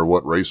we're in or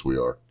what race we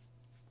are.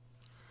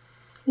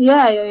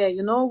 Yeah.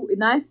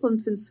 In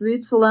Iceland, in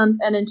Switzerland,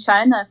 and in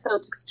China, I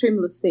felt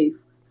extremely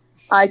safe.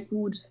 I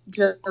could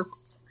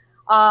just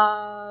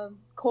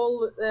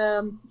call,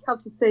 how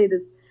to say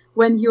this,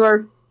 when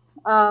you're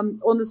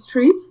on the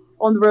street,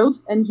 on the road,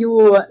 and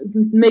you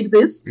make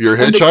this. You're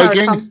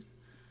hitchhiking?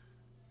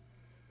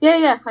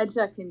 Yeah,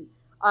 hijacking.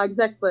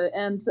 Exactly.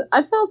 And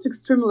I felt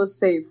extremely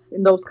safe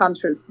in those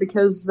countries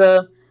because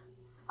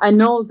I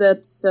know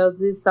that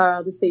these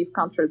are the safe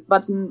countries.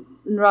 But in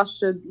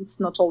Russia, it's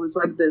not always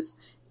like this.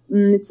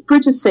 It's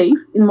pretty safe,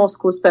 in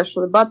Moscow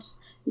especially. But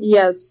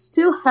yes,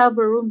 still have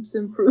a room to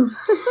improve.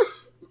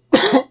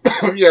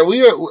 Yeah,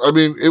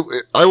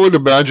 I would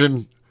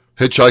imagine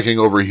hitchhiking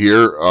over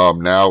here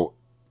now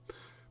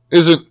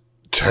isn't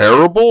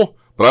terrible,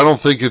 but I don't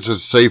think it's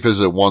as safe as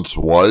it once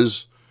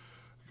was.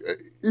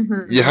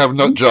 Mm-hmm. You have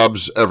nut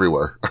jobs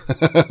everywhere.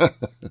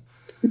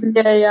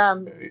 Yeah,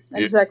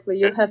 exactly.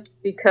 You have to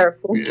be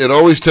careful. It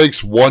always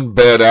takes one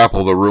bad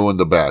apple to ruin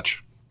the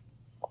batch.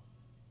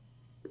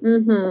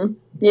 Mm-hmm.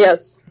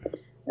 Yes,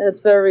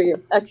 that's very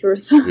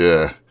accurate.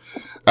 Yeah.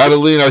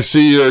 Adeline, I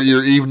see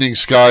your evening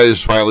sky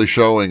is finally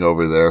showing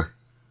over there.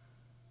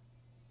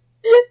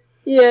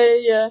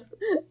 Yeah.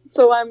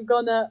 So I'm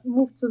gonna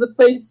move to the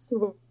place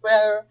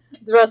where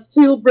there are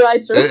still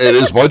brighter. It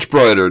is much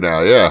brighter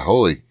now. Yeah,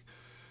 holy.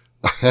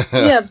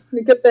 Yeah,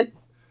 because the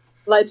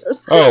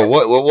lighters. Oh,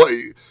 what?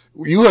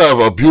 You have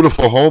a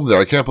beautiful home there.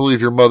 I can't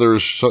believe your mother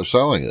is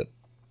selling it.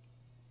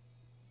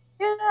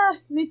 Yeah,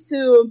 me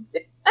too.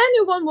 If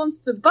anyone wants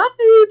to buy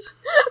it,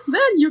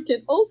 then you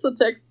can also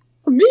text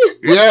me.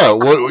 Yeah,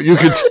 you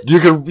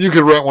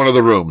could rent one of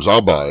the rooms.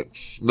 I'll buy it.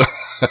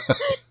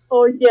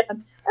 Oh yeah,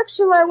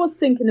 actually, I was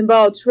thinking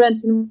about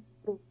renting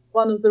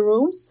one of the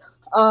rooms.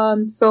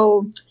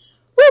 So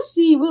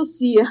we'll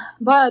see.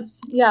 But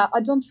yeah, I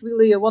don't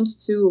really want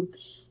to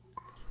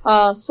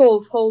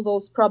solve all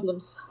those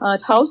problems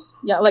at house.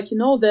 Yeah, like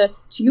the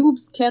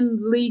tubes can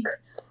leak.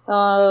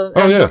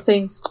 The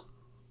things.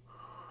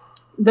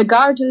 The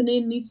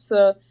gardening needs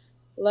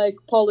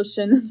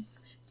polishing.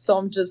 So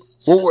I'm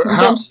just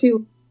don't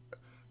feel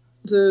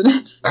doing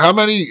it. How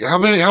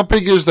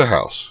big is the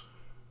house?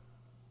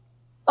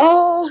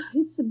 Oh,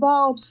 it's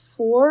about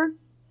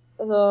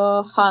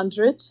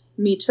 400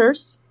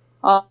 meters.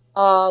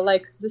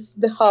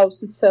 The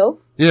house itself.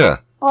 Yeah.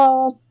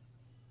 So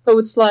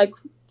it's like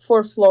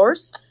 4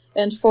 floors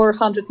and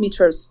 400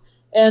 meters,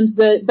 and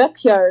the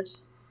backyard.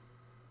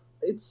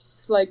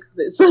 It's like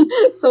this,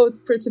 so it's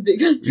pretty big.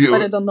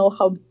 But I don't know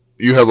how.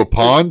 You have a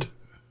pond?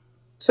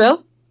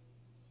 12?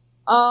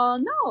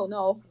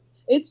 No.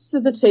 It's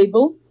the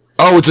table.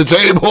 Oh, it's a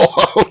table.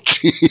 Oh,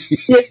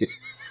 geez. Yeah.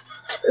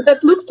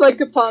 That looks like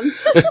a pond.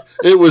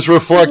 It was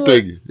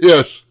reflecting.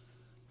 Yes.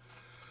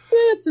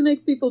 Yeah, to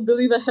make people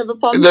believe I have a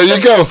pond. There you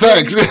go.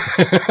 Thanks.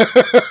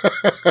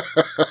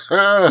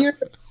 Here,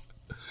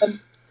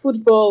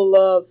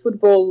 football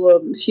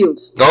field.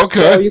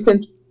 Okay.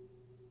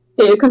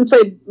 So you can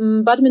play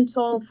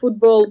badminton,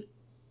 football,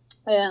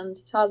 and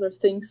other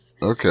things.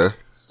 Okay.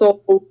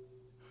 So,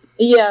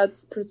 yeah,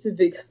 it's pretty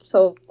big.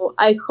 So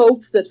I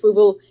hope that we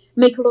will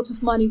make a lot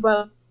of money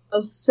while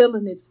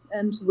selling it,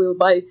 and we'll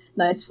buy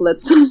nice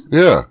flats.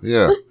 Yeah.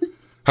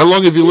 How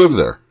long have you lived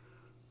there?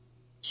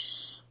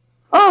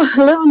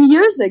 11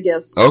 years, I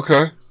guess.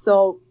 Okay.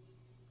 So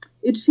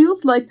it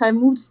feels like I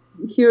moved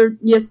here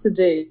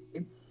yesterday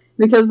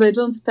because I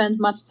don't spend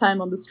much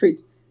time on the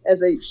street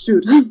as I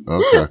should.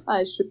 Okay.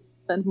 I should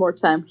spend more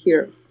time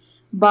here.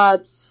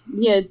 But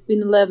yeah, it's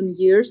been 11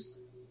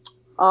 years.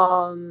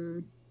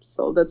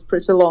 So that's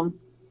pretty long.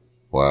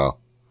 Wow.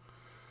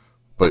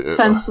 But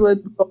time to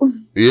let go.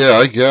 Yeah,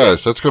 I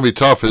guess. That's going to be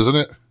tough, isn't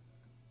it?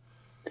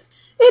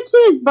 It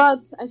is,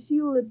 but I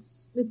feel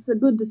it's a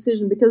good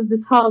decision because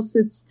this house,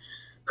 it's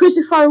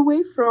pretty far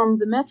away from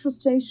the metro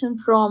station,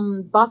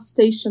 from bus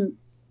station,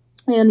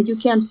 and you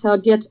can't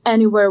get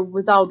anywhere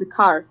without the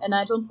car. And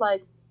I don't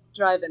like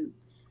driving.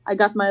 I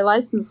got my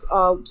license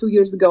 2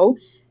 years ago,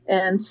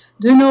 and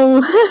do you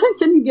know,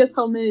 can you guess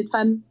how many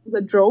times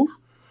I drove?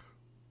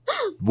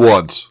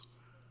 Once.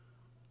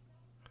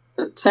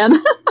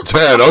 10.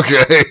 10,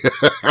 okay.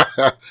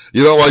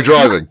 You don't like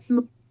driving?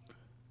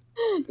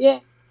 Yeah,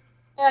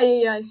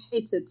 I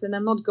hate it, and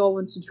I'm not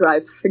going to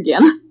drive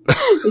again.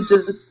 It's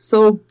just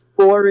so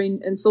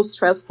boring and so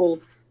stressful,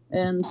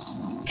 and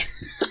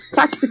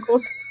taxi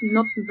costs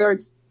not very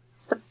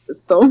expensive,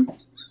 so...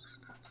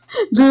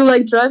 Do you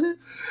like driving?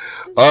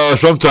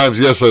 Sometimes,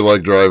 yes, I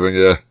like driving,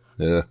 yeah.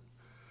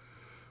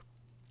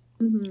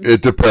 Mm-hmm.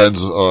 It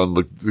depends on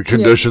the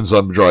conditions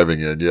I'm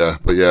driving in, yeah.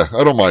 But yeah,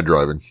 I don't mind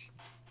driving.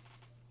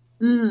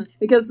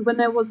 Because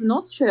when I was in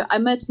Austria, I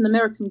met an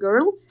American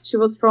girl. She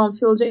was from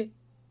Philadelphia,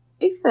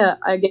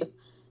 I guess.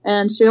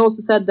 And she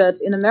also said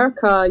that in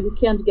America, you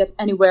can't get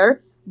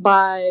anywhere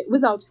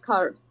without a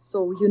car.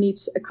 So you need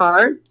a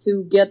car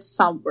to get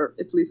somewhere,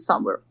 at least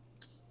somewhere.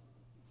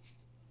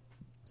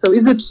 So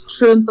is it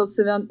true in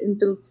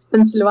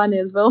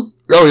Pennsylvania as well?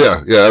 Oh,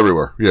 yeah,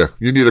 everywhere. Yeah,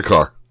 you need a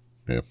car.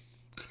 Yeah.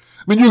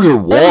 I mean, you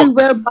can walk.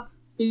 Everywhere but...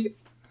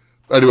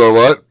 Anywhere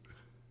what?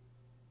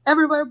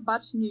 Everywhere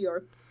but New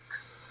York.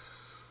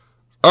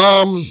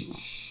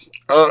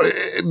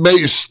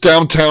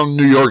 Downtown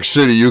New York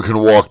City, you can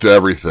walk to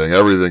everything.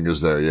 Everything is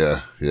there,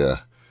 yeah.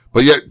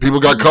 But yet, people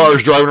got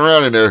cars driving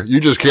around in there. You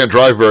just can't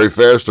drive very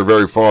fast or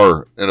very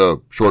far in a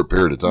short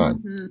period of time.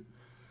 Mm-hmm.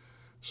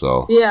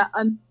 So. Yeah,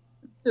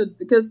 should,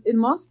 because in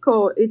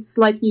Moscow it's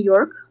like New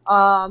York,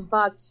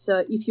 but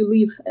if you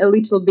live a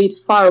little bit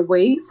far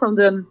away from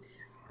the,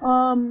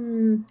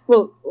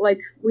 well,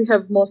 like we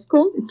have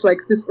Moscow, it's like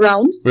this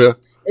round, Yeah.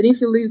 and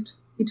if you live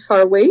it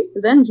far away,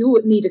 then you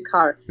would need a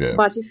car. Yeah.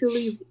 But if you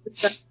live,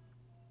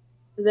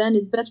 then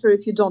it's better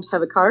if you don't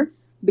have a car,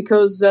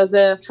 because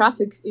the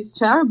traffic is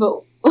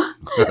terrible,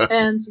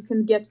 and you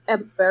can get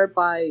everywhere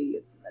by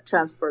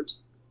transport.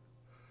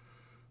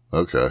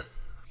 Okay.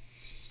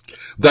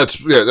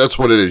 That's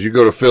what it is. You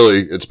go to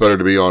Philly, it's better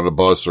to be on a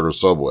bus or a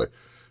subway.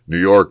 New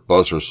York,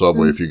 bus or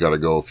subway if you got to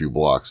go a few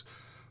blocks.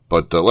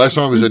 But last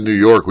time I was in New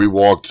York, we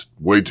walked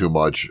way too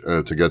much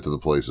to get to the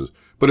places.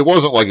 But it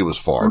wasn't like it was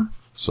far.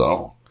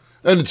 So,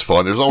 and it's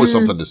fun. There's always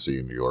something to see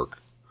in New York.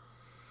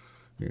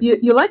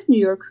 You like New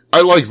York?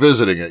 I like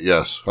visiting it,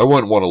 yes. I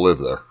wouldn't want to live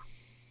there.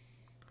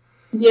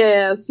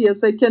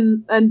 Yes, I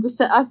can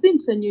understand. I've been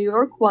to New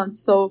York once,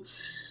 so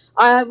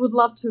I would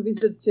love to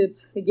visit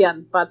it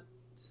again. But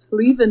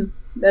living,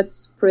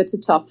 that's pretty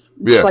tough.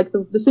 It's like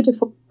the city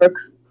for work.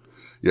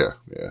 Yeah.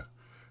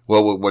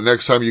 Well, when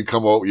next time you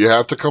come over, you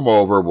have to come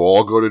over. We'll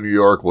all go to New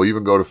York. We'll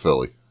even go to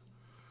Philly.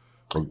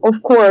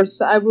 Of course,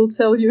 I will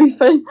tell you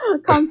if I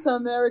come to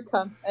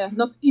America.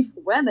 Not if,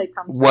 when I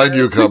come to America. When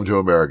you come to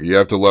America. You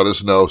have to let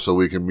us know so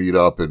we can meet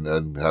up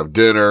and have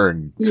dinner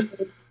and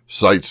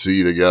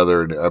sightsee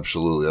together. And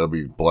absolutely, that'll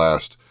be a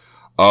blast.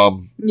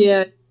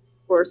 Yeah, of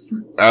course.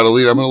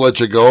 Adelina, I'm going to let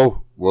you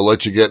go. We'll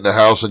let you get in the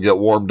house and get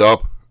warmed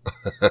up.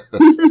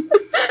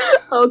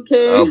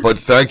 Okay. But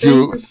thank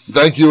you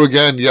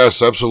again.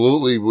 Yes,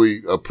 absolutely.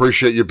 We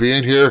appreciate you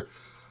being here.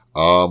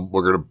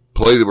 We're going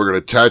to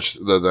attach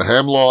the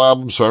HAMlaw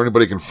album so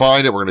everybody can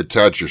find it. We're going to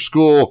attach your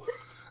school.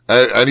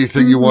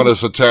 Anything you want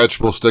us attached,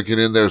 we'll stick it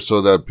in there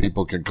so that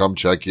people can come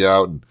check you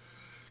out and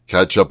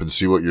catch up and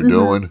see what you're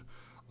doing.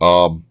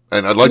 And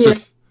I'd like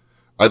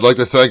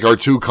to thank our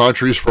two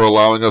countries for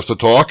allowing us to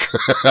talk.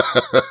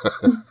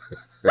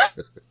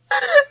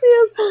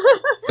 Yes,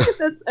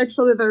 that's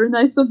actually very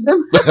nice of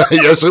them.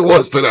 Yes, it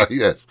was tonight.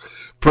 Yes,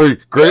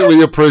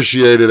 greatly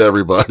appreciated,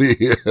 everybody.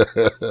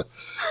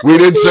 We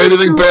didn't say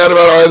anything bad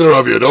about either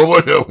of you. Don't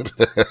worry.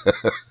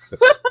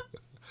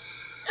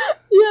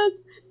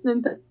 Yes,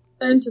 and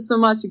thank you so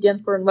much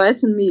again for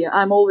inviting me.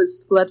 I'm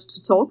always glad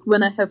to talk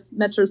when I have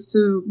matters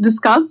to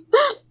discuss.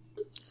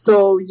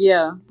 So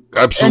yeah.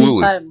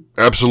 Absolutely. Anytime.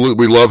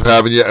 Absolutely. We love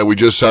having you, and we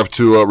just have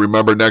to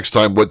remember next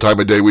time what time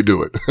of day we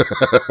do it.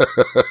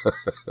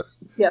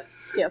 Yes,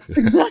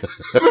 exactly.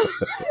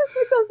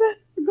 Because I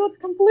forgot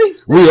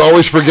completely. We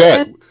always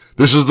forget.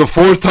 This is the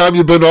fourth time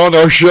you've been on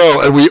our show,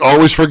 and we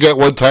always forget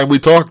what time we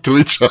talk to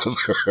each other.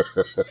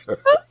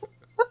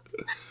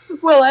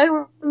 Well,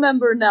 I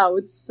remember now.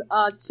 It's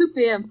 2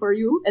 p.m. for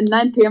you and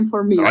 9 p.m.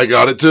 for me. I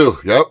got it too.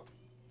 Yep.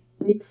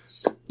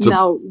 Yes.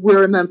 Now we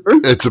remember.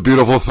 It's a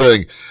beautiful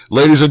thing.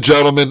 Ladies and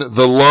gentlemen,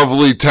 the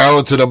lovely,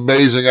 talented,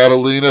 amazing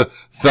Adelina,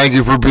 thank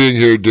you for being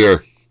here,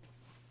 dear.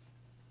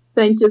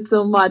 Thank you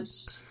so much.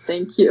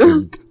 Thank you.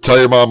 And tell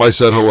your mom I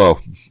said hello.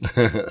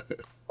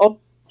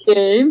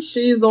 Okay.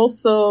 She is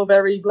also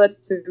very glad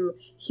to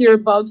hear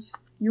about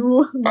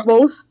you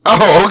both.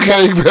 Oh,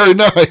 okay. Very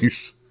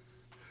nice.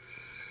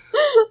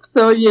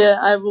 So, yeah,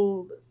 I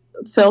will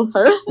tell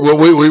her. Well,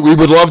 we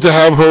would love to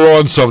have her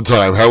on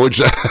sometime. How would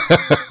you?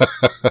 That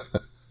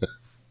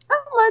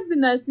might be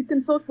nice. You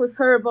can talk with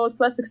her about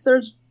plastic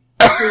surgery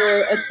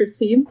at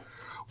 15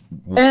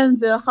 and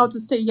how to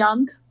stay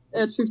young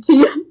at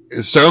 15.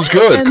 It sounds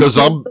good because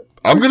I'm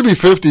going to be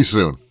 50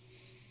 soon.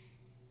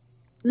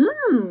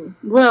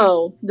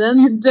 Well, then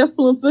you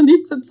definitely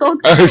need to talk.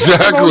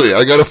 Exactly.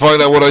 I got to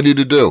find out what I need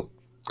to do.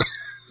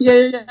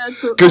 Yeah.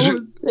 To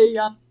always stay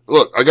young.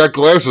 Look, I got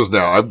glasses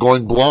now. I'm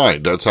going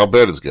blind. That's how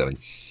bad it's getting.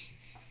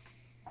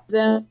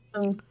 Then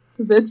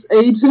that's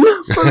aging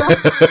for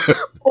us.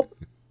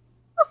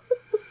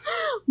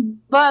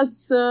 But,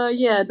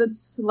 yeah,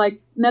 that's like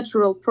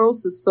natural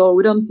process, so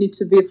we don't need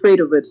to be afraid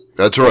of it.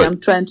 That's right. I'm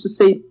trying to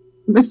say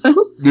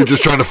myself. You're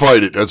just trying to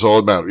fight it. That's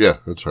all that matters. Yeah,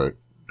 that's right.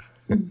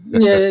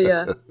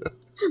 Yeah.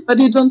 But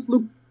you don't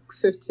look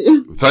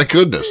 50. Thank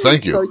goodness.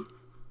 Thank you. So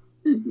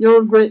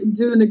you're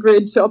doing a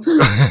great job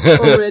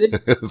already.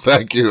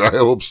 Thank you. I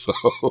hope so.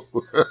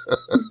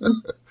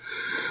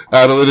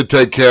 Adelina,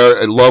 take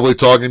care. And lovely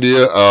talking to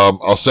you.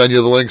 I'll send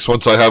you the links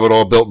once I have it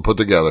all built and put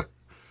together.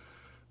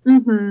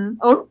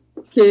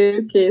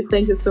 Okay.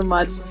 Thank you so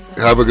much.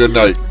 Have a good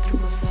night.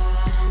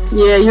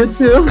 Yeah, you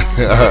too. All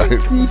right.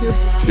 See you.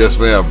 Yes,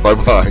 ma'am.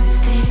 Bye-bye.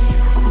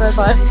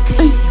 Bye-bye.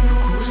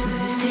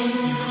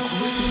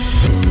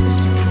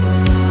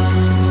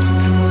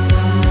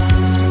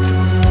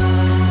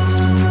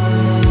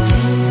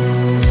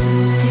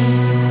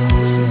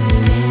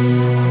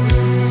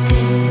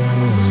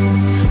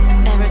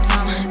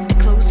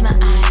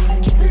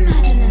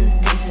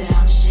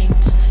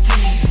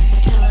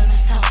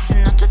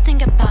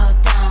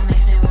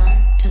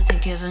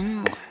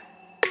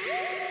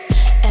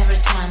 Every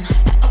time I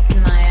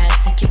open my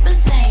eyes, I keep on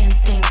saying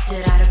things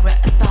that I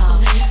regret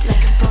about.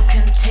 Like a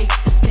broken tape,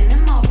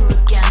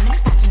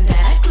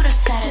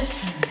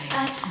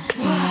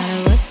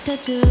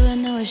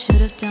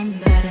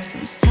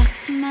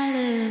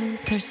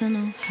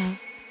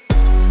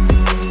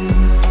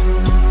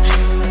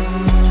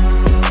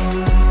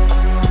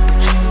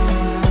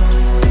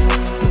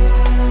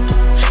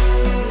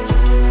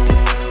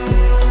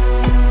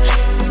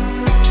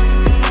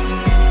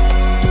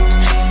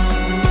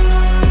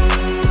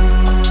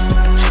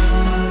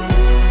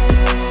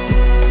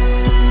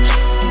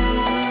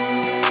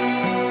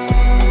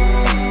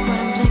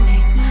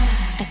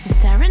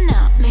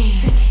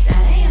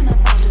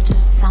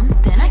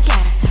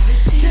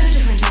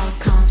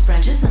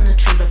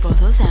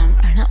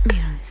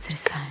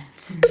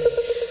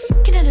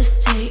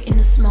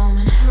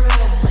 moment.